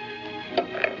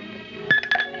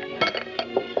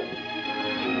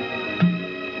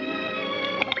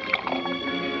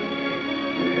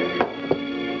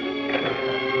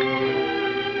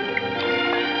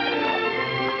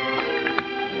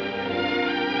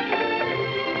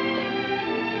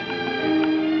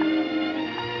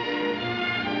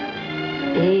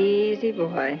 Easy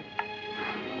boy.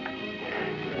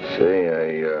 Say,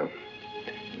 I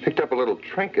picked up a little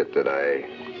trinket that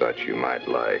I thought you might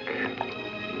like.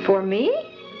 For me?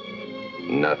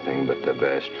 Nothing but the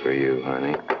best for you,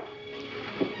 honey.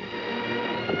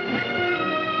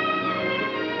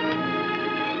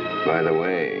 By the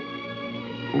way,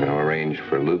 I'm going to arrange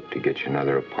for Luke to get you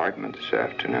another apartment this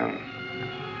afternoon.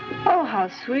 Oh, how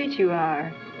sweet you are.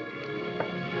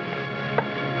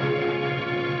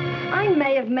 I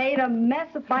may have made a mess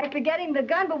by forgetting the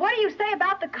gun, but what do you say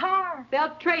about the car?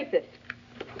 They'll trace it.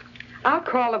 I'll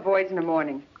call the boys in the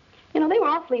morning. You know, they were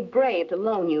awfully brave to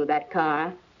loan you that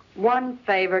car. One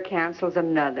favor cancels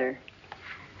another.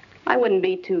 I wouldn't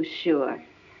be too sure.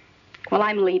 Well,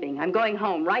 I'm leaving. I'm going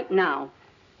home right now.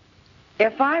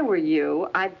 If I were you,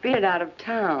 I'd beat it out of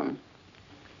town.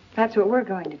 That's what we're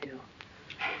going to do.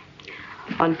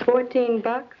 On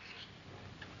 $14?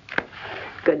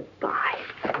 Goodbye.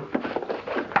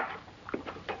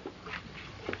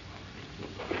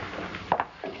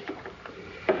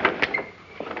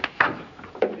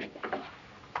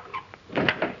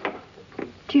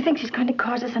 Do you think she's going to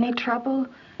cause us any trouble?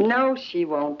 No, she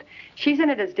won't. She's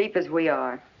in it as deep as we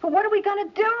are. But what are we going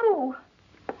to do?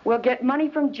 We'll get money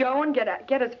from Joe and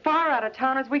get as far out of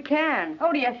town as we can.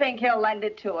 Oh, do you think he'll lend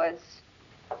it to us?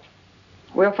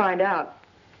 We'll find out.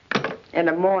 In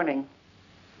the morning.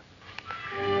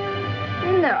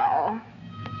 No.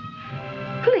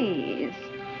 Please.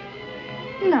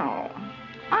 No.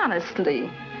 Honestly,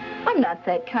 I'm not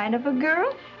that kind of a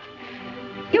girl.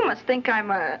 You must think I'm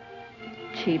a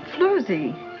cheap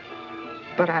floozy.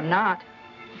 But I'm not.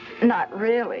 Not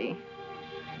really.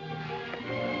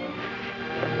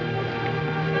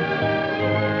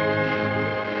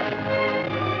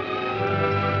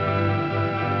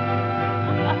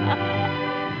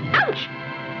 Ouch!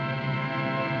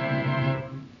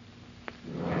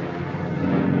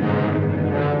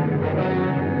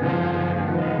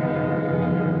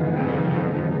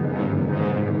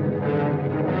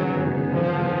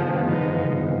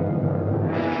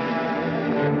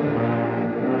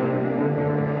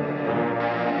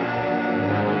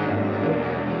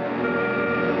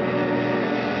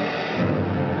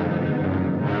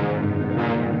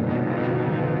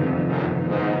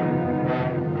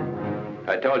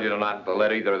 I told you to not to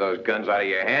let either of those guns out of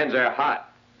your hands. They're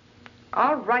hot.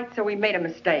 All right, so we made a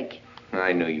mistake.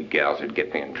 I knew you gals would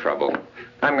get me in trouble.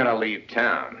 I'm going to leave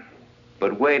town.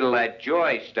 But wait till that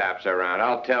Joy stops around.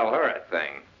 I'll tell her a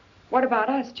thing. What about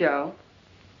us, Joe?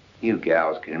 You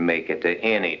gals can make it to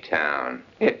any town,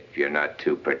 if you're not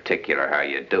too particular how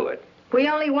you do it. We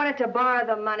only wanted to borrow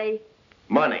the money.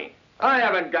 Money? I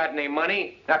haven't got any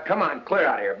money. Now, come on, clear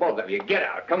out of here, both of you. Get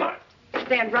out, come on.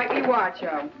 Stand right where you are,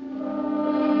 Joe.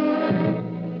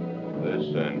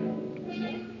 Listen,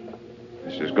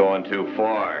 this is going too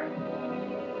far.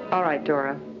 All right,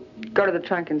 Dora. Go to the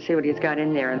trunk and see what he's got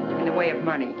in there in the way of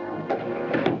money.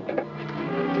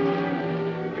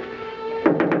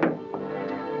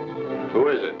 Who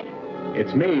is it?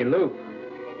 It's me, Luke.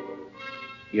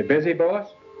 You busy, boss?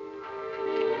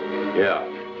 Yeah.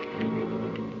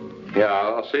 Yeah,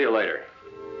 I'll see you later.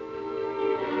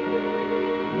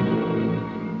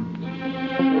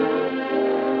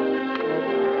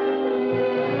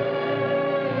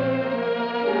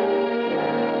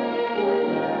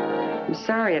 I'm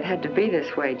sorry it had to be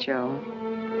this way, Joe.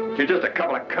 You're just a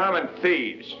couple of common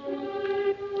thieves.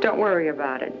 Don't worry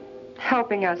about it.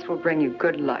 Helping us will bring you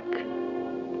good luck.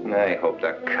 I hope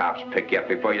the cops pick you up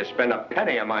before you spend a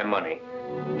penny of my money.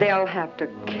 They'll have to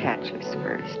catch us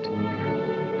first.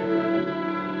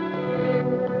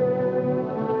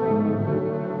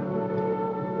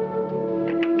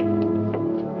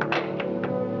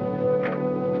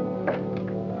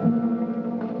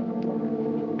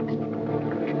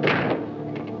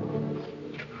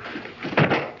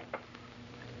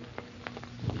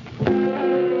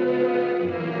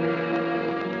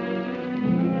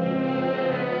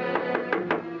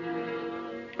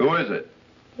 Who is it?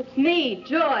 It's me,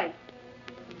 Joy.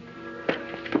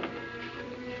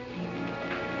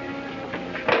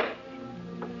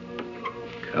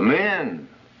 Come in.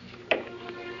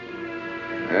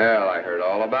 Well, I heard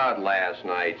all about last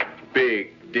night.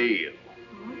 Big deal.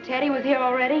 Teddy was here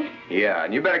already? Yeah,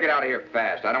 and you better get out of here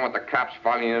fast. I don't want the cops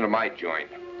filing into my joint.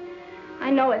 I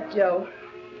know it, Joe.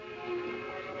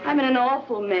 I'm in an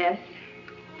awful mess.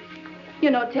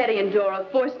 You know, Teddy and Dora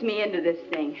forced me into this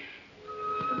thing.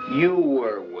 You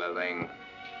were willing.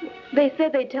 They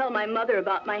said they'd tell my mother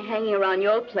about my hanging around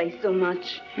your place so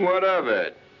much. What of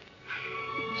it?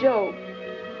 Joe,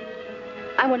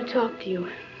 I want to talk to you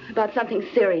about something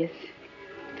serious.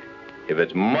 If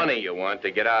it's money you want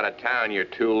to get out of town, you're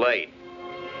too late.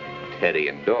 Teddy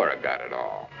and Dora got it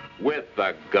all. With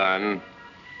the gun.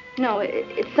 No,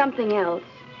 it's something else.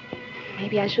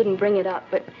 Maybe I shouldn't bring it up,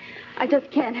 but I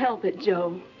just can't help it,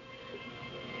 Joe.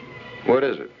 What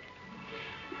is it?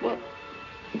 Well,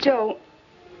 Joe,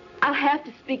 I'll have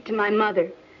to speak to my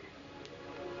mother.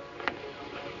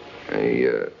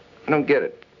 I don't get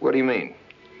it. What do you mean?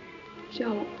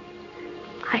 Joe,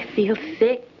 I feel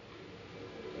sick.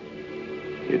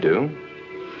 You do?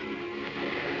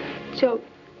 Joe,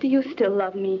 do you still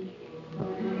love me?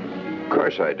 Of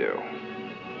course I do.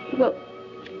 Well,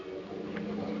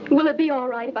 will it be all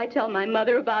right if I tell my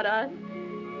mother about us?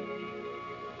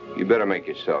 You better make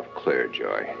yourself clear,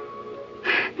 Joy.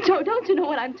 Joe, don't you know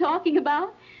what I'm talking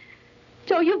about?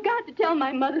 Joe, you've got to tell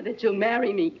my mother that you'll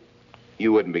marry me.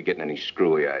 You wouldn't be getting any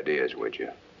screwy ideas, would you?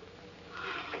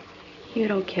 You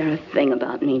don't care a thing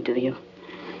about me, do you?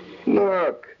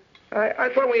 Look, I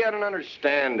thought we had an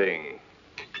understanding.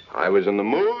 I was in the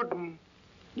mood, and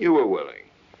you were willing.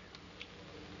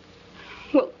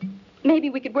 Well, maybe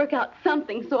we could work out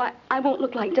something so I won't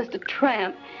look like just a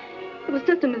tramp. It was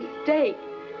just a mistake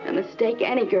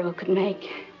any girl could make.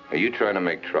 Are you trying to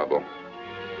make trouble?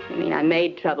 I mean, I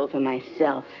made trouble for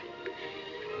myself.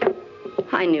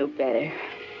 I knew better.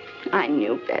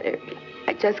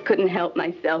 I just couldn't help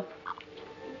myself.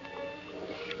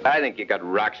 I think you got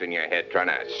rocks in your head trying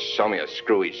to sell me a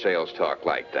screwy sales talk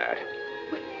like that.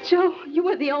 Joe, you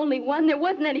were the only one. There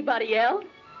wasn't anybody else.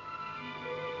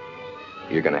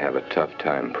 You're gonna have a tough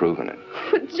time proving it.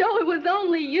 But, Joe, it was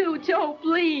only you. Joe,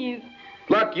 please.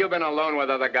 Look, you've been alone with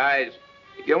other guys.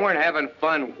 If you weren't having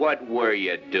fun, what were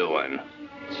you doing?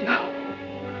 Joe.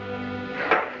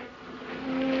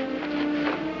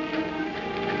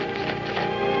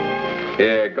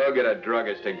 Yeah, go get a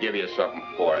druggist to give you something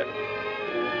for it.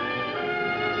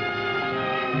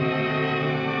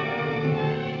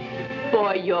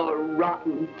 Boy, you're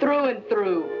rotten. Through and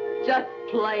through. Just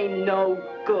plain no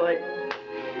good.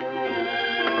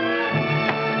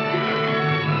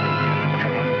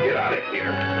 Get out of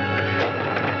here.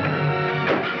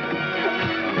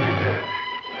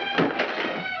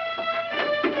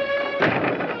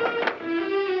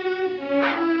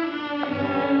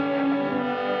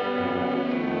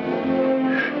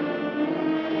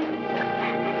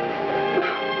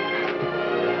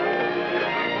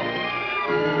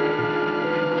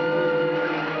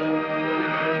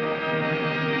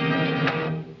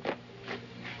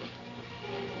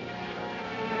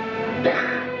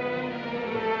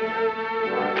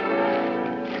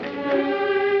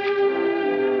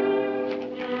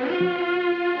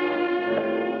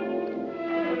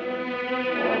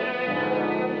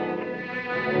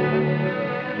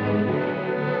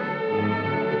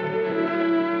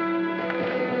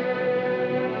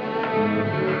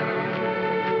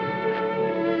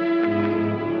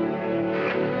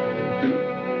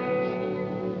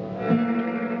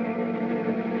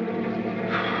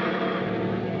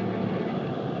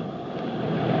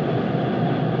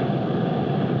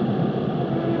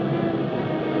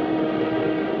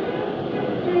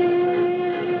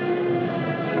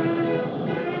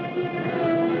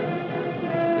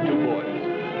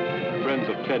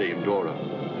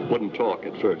 Talk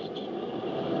at first.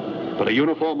 But a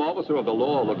uniformed officer of the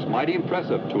law looks mighty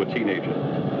impressive to a teenager,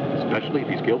 especially if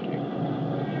he's guilty.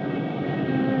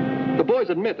 The boys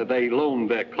admit that they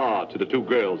loaned their car to the two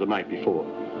girls the night before.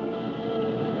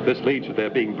 This leads to their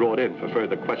being brought in for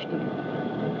further questioning.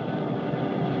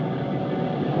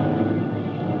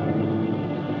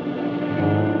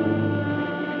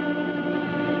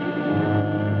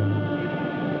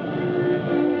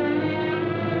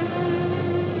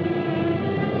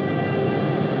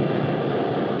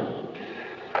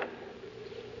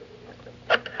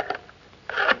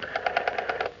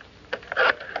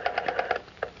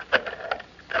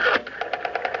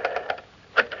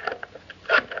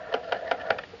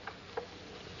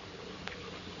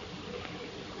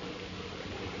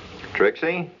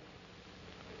 Trixie?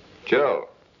 Joe?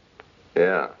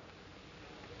 Yeah.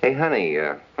 Hey, honey,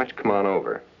 why don't you come on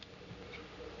over?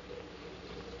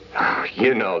 Oh,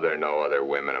 you know there are no other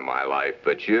women in my life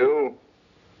but you.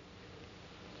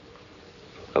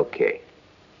 Okay.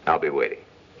 I'll be waiting.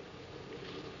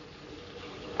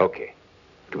 Okay.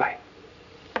 Goodbye.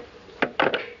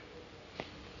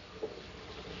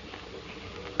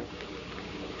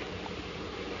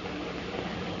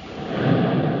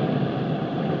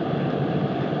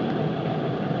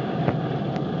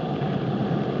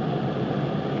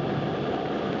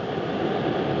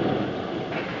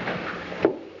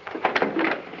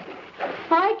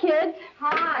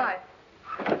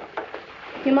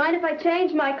 You mind if I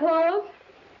change my clothes?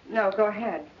 No, go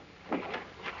ahead.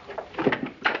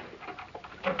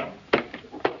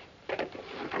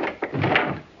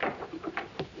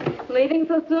 Leaving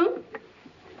so soon?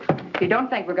 You don't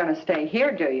think we're going to stay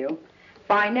here, do you?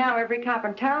 By now, every cop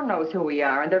in town knows who we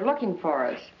are, and they're looking for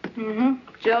us. Mm-hmm.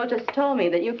 Joe just told me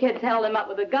that you kids held him up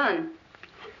with a gun.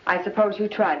 I suppose you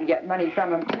tried to get money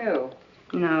from him, too.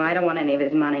 No, I don't want any of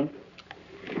his money.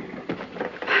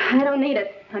 I don't need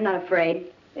it. I'm not afraid.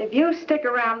 If you stick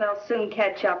around, they'll soon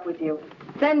catch up with you.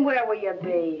 Then where will you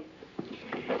be?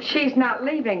 She's not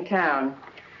leaving town.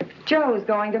 Joe's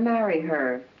going to marry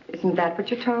her. Isn't that what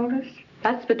you told us?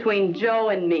 That's between Joe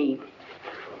and me.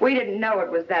 We didn't know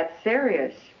it was that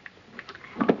serious.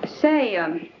 Say,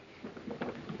 I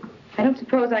don't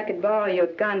suppose I could borrow your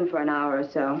gun for an hour or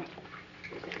so.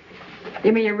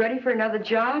 You mean you're ready for another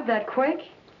job that quick?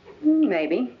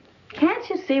 Maybe. Can't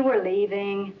you see we're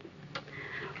leaving?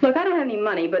 Look, I don't have any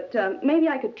money, but maybe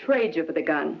I could trade you for the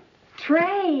gun.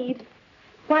 Trade?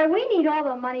 Why, we need all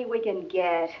the money we can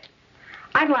get.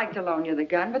 I'd like to loan you the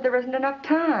gun, but there isn't enough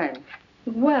time.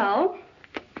 Well,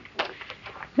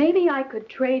 maybe I could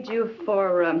trade you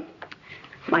for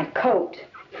my coat.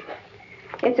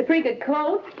 It's a pretty good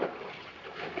coat,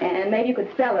 and maybe you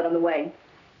could sell it on the way.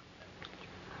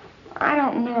 I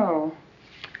don't know.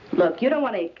 Look, you don't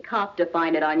want a cop to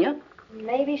find it on you.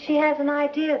 Maybe she has an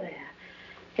idea there.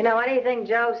 You know, anything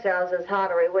Joe sells is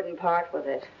hot or he wouldn't part with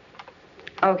it.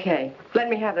 Okay, let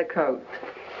me have the coat.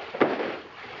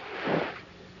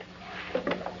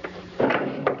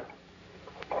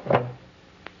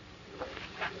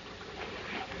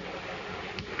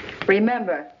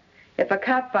 Remember, if a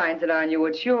cop finds it on you,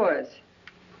 it's yours.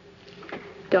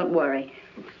 Don't worry.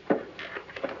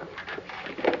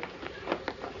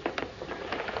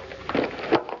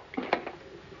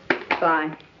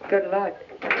 Bye. Good luck.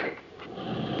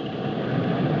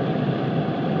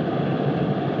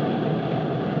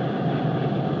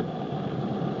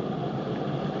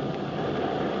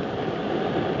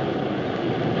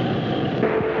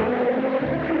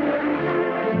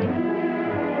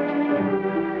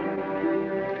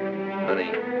 Honey,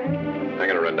 I'm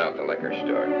gonna run down to the liquor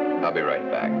store. I'll be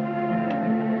right back.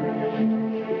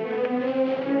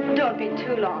 Don't be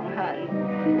too long, hon.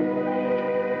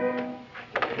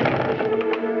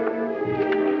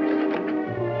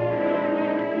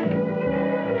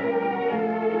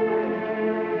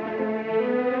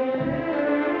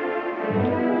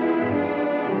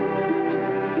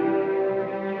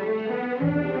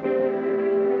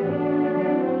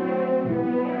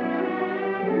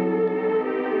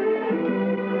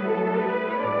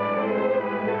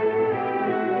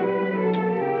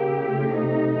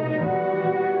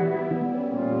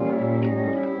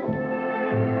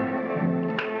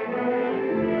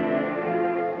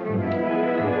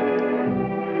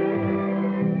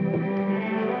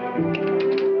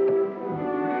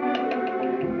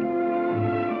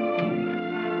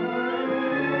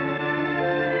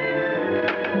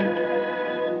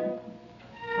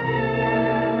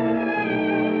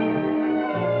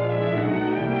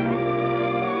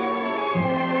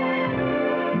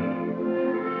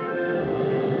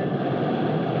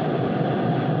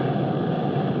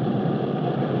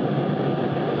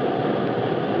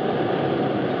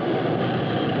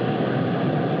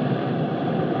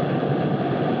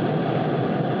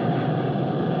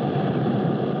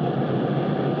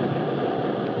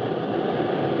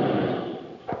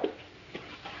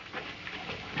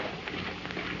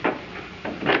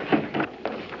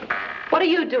 What are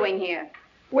you doing here?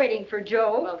 Waiting for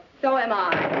Joe. Well, so am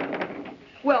I.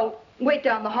 Well, wait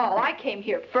down the hall. I came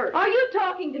here first. Are you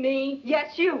talking to me?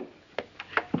 Yes, you.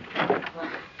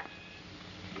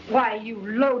 Why, you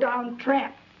low-down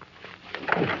tramp.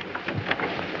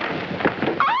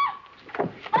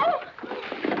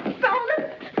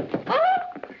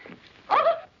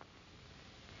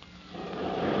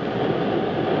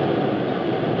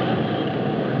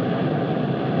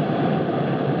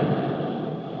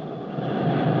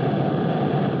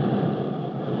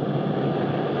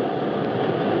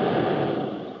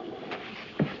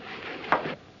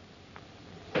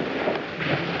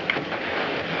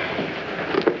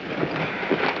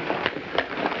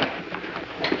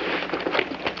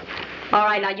 All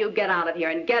right, now you get out of here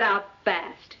and get out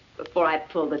fast before I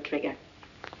pull the trigger.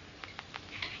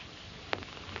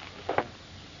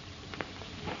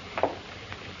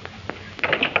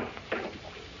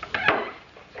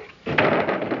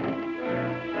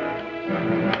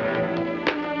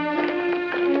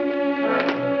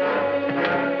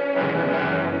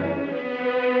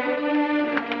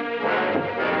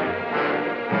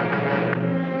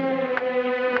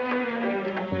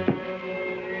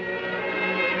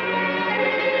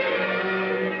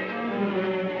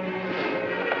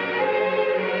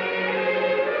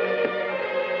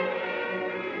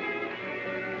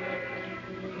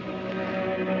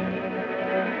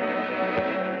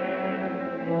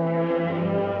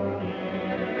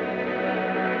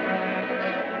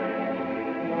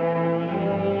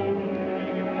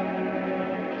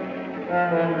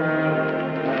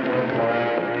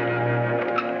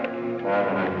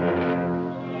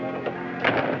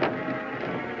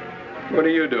 What are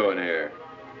you doing here?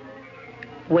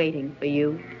 Waiting for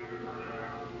you.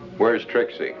 Where's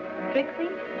Trixie? Trixie?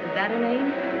 Is that her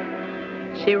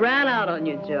name? She ran out on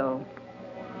you, Joe.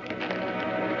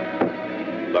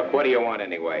 Look, what do you want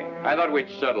anyway? I thought we'd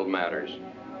settled matters.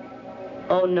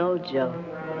 Oh, no, Joe.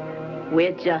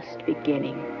 We're just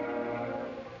beginning.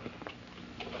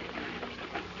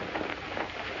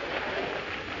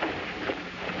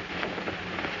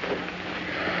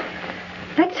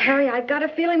 Let's hurry. I've got a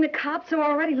feeling the cops are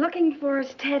already looking for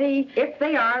us, Teddy. If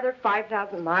they are, they're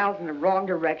 5,000 miles in the wrong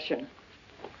direction.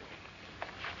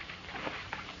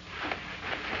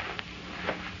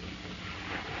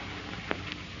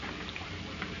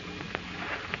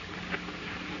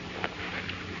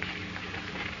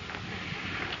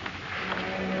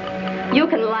 You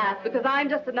can laugh because I'm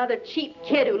just another cheap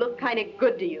kid who looked kind of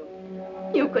good to you.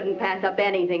 You couldn't pass up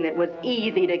anything that was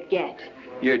easy to get.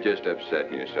 You're just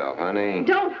upsetting yourself, honey.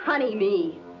 Don't honey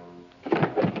me.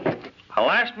 A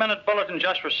last-minute bulletin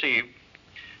just received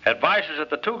advises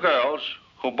that the two girls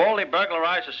who boldly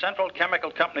burglarized the Central Chemical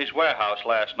Company's warehouse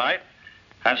last night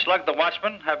and slugged the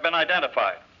watchman have been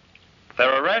identified.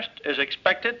 Their arrest is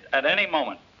expected at any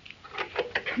moment.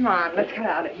 Come on, let's get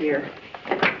out of here.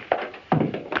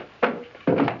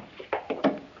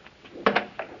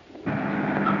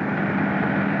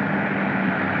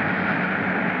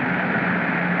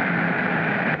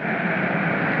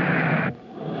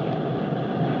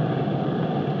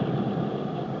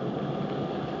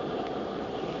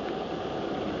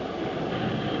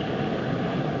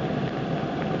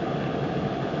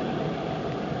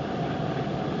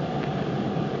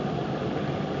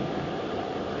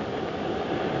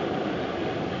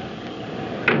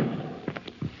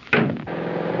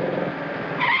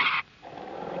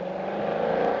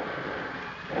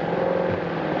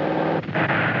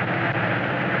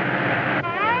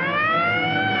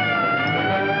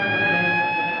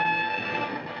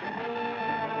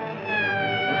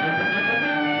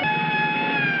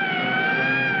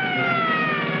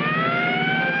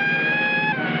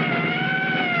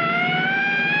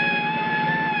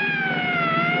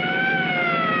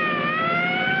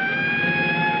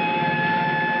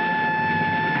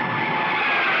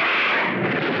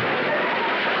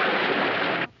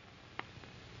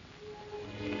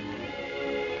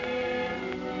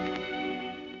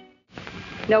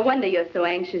 No wonder you're so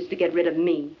anxious to get rid of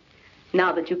me,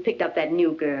 now that you've picked up that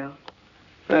new girl.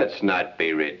 Let's not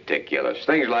be ridiculous.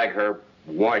 Things like her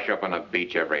wash up on the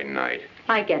beach every night.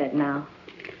 I get it now.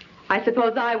 I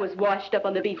suppose I was washed up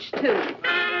on the beach, too.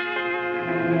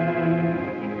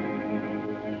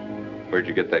 Where'd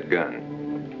you get that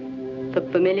gun? The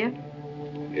familiar?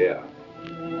 Yeah.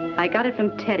 I got it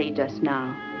from Teddy just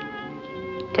now.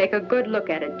 Take a good look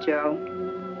at it, Joe.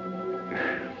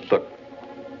 Look,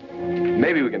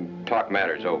 maybe we can talk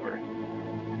matters over.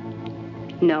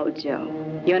 No,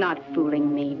 Joe. You're not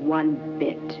fooling me one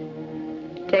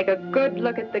bit. Take a good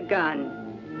look at the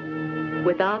gun.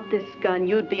 Without this gun,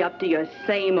 you'd be up to your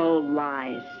same old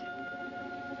lies.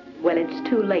 Well, it's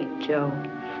too late, Joe.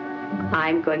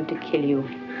 I'm going to kill you.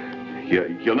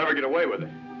 You'll never get away with it.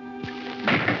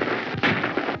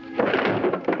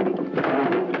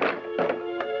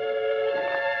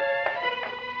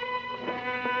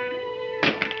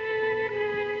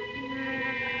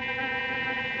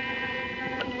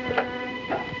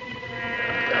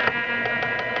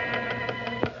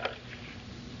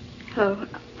 Oh,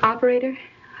 operator,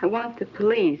 I want the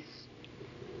police.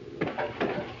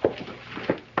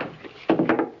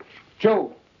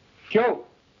 Joe,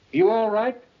 you all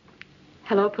right?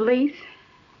 Hello, police?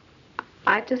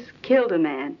 I just killed a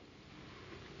man.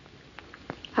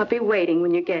 I'll be waiting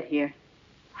when you get here.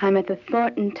 I'm at the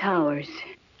Thornton Towers.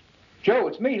 Joe,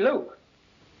 it's me, Luke.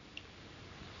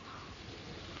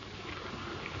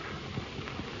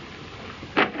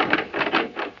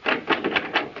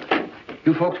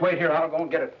 You folks wait here. I'll go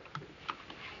and get a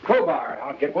crowbar.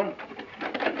 I'll get one.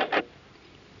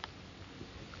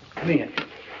 Come in.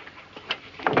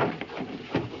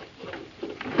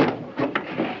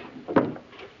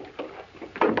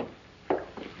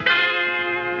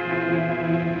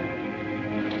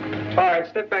 All right,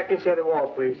 step back inside the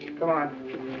wall, please. Come on.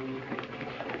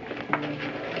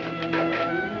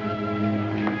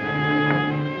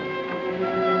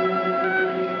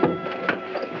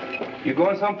 You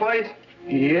going someplace?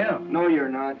 Yeah. No, you're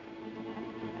not.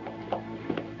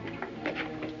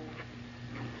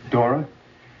 Dora?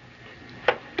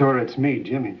 Dora, it's me,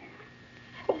 Jimmy.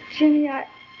 Jimmy,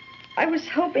 I was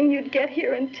hoping you'd get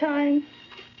here in time.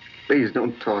 Please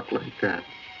don't talk like that.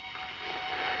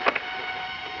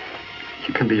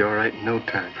 You can be all right in no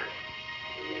time.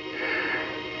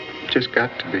 You just got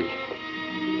to be.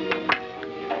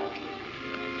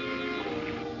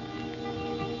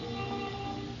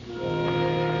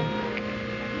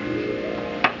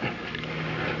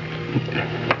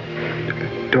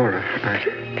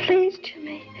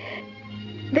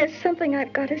 There's something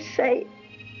I've got to say,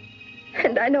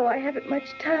 and I know I haven't much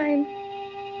time.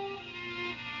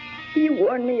 You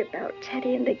warned me about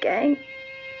Teddy and the gang,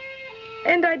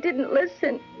 and I didn't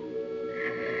listen.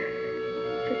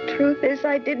 The truth is,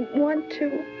 I didn't want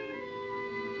to.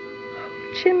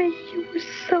 Oh, Jimmy, you were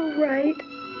so right.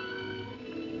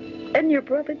 And your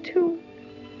brother, too.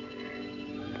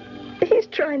 He's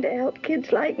trying to help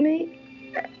kids like me,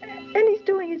 and he's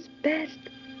doing his best.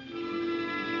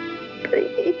 But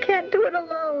he can't do it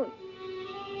alone.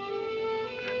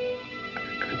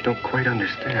 I don't quite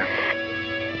understand.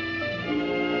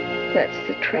 That's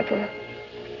the trouble.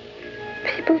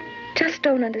 People just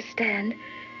don't understand.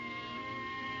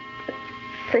 The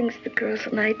things the girls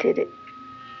and I did,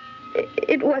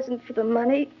 it wasn't for the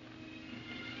money.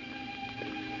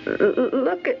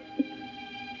 Look at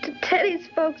Teddy's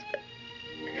folks.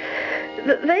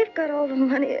 They've got all the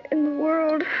money in the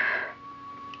world.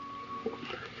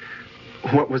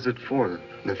 What was it for?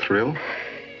 The thrill?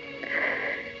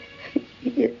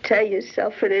 You tell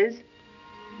yourself it is,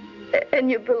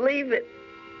 and you believe it.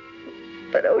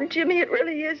 But, oh, Jimmy, it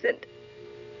really isn't.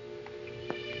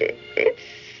 It's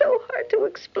so hard to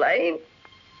explain.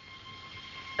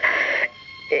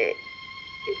 It's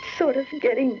sort of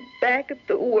getting back at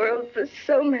the world for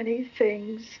so many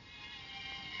things.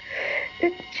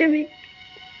 Jimmy,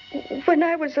 when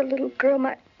I was a little girl,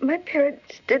 my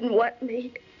parents didn't want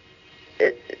me.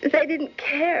 They didn't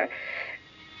care.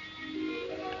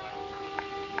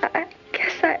 I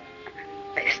guess I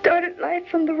started life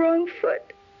from the wrong foot.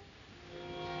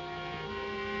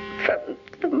 From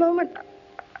the moment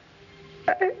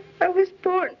I was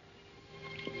born,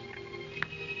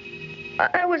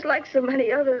 I was like so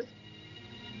many others.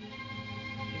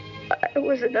 I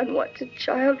was an unwanted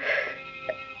child,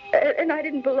 and I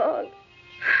didn't belong.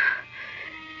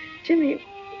 Jimmy,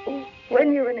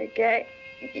 when you're in a gang,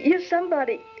 you're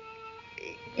somebody.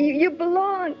 You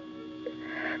belong.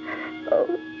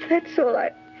 Oh, that's all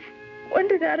I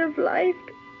wanted out of life,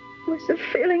 was a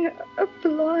feeling of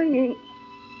belonging.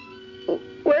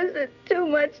 Was it too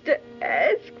much to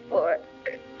ask for?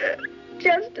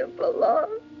 Just to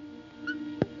belong?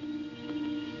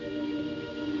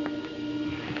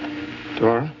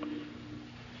 Dora?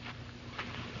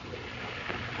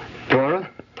 Dora?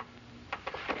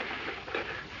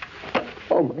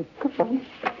 Oh, my God.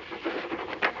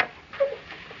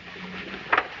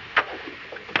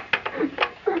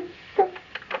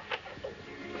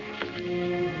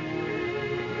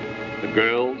 The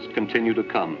girls continue to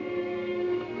come,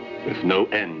 with no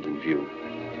end in view.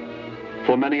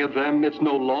 For many of them, it's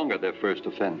no longer their first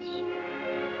offense.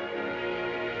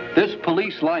 This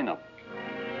police lineup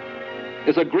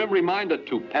is a grim reminder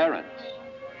to parents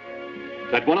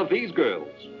that one of these girls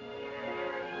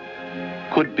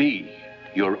could be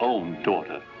your own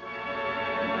daughter.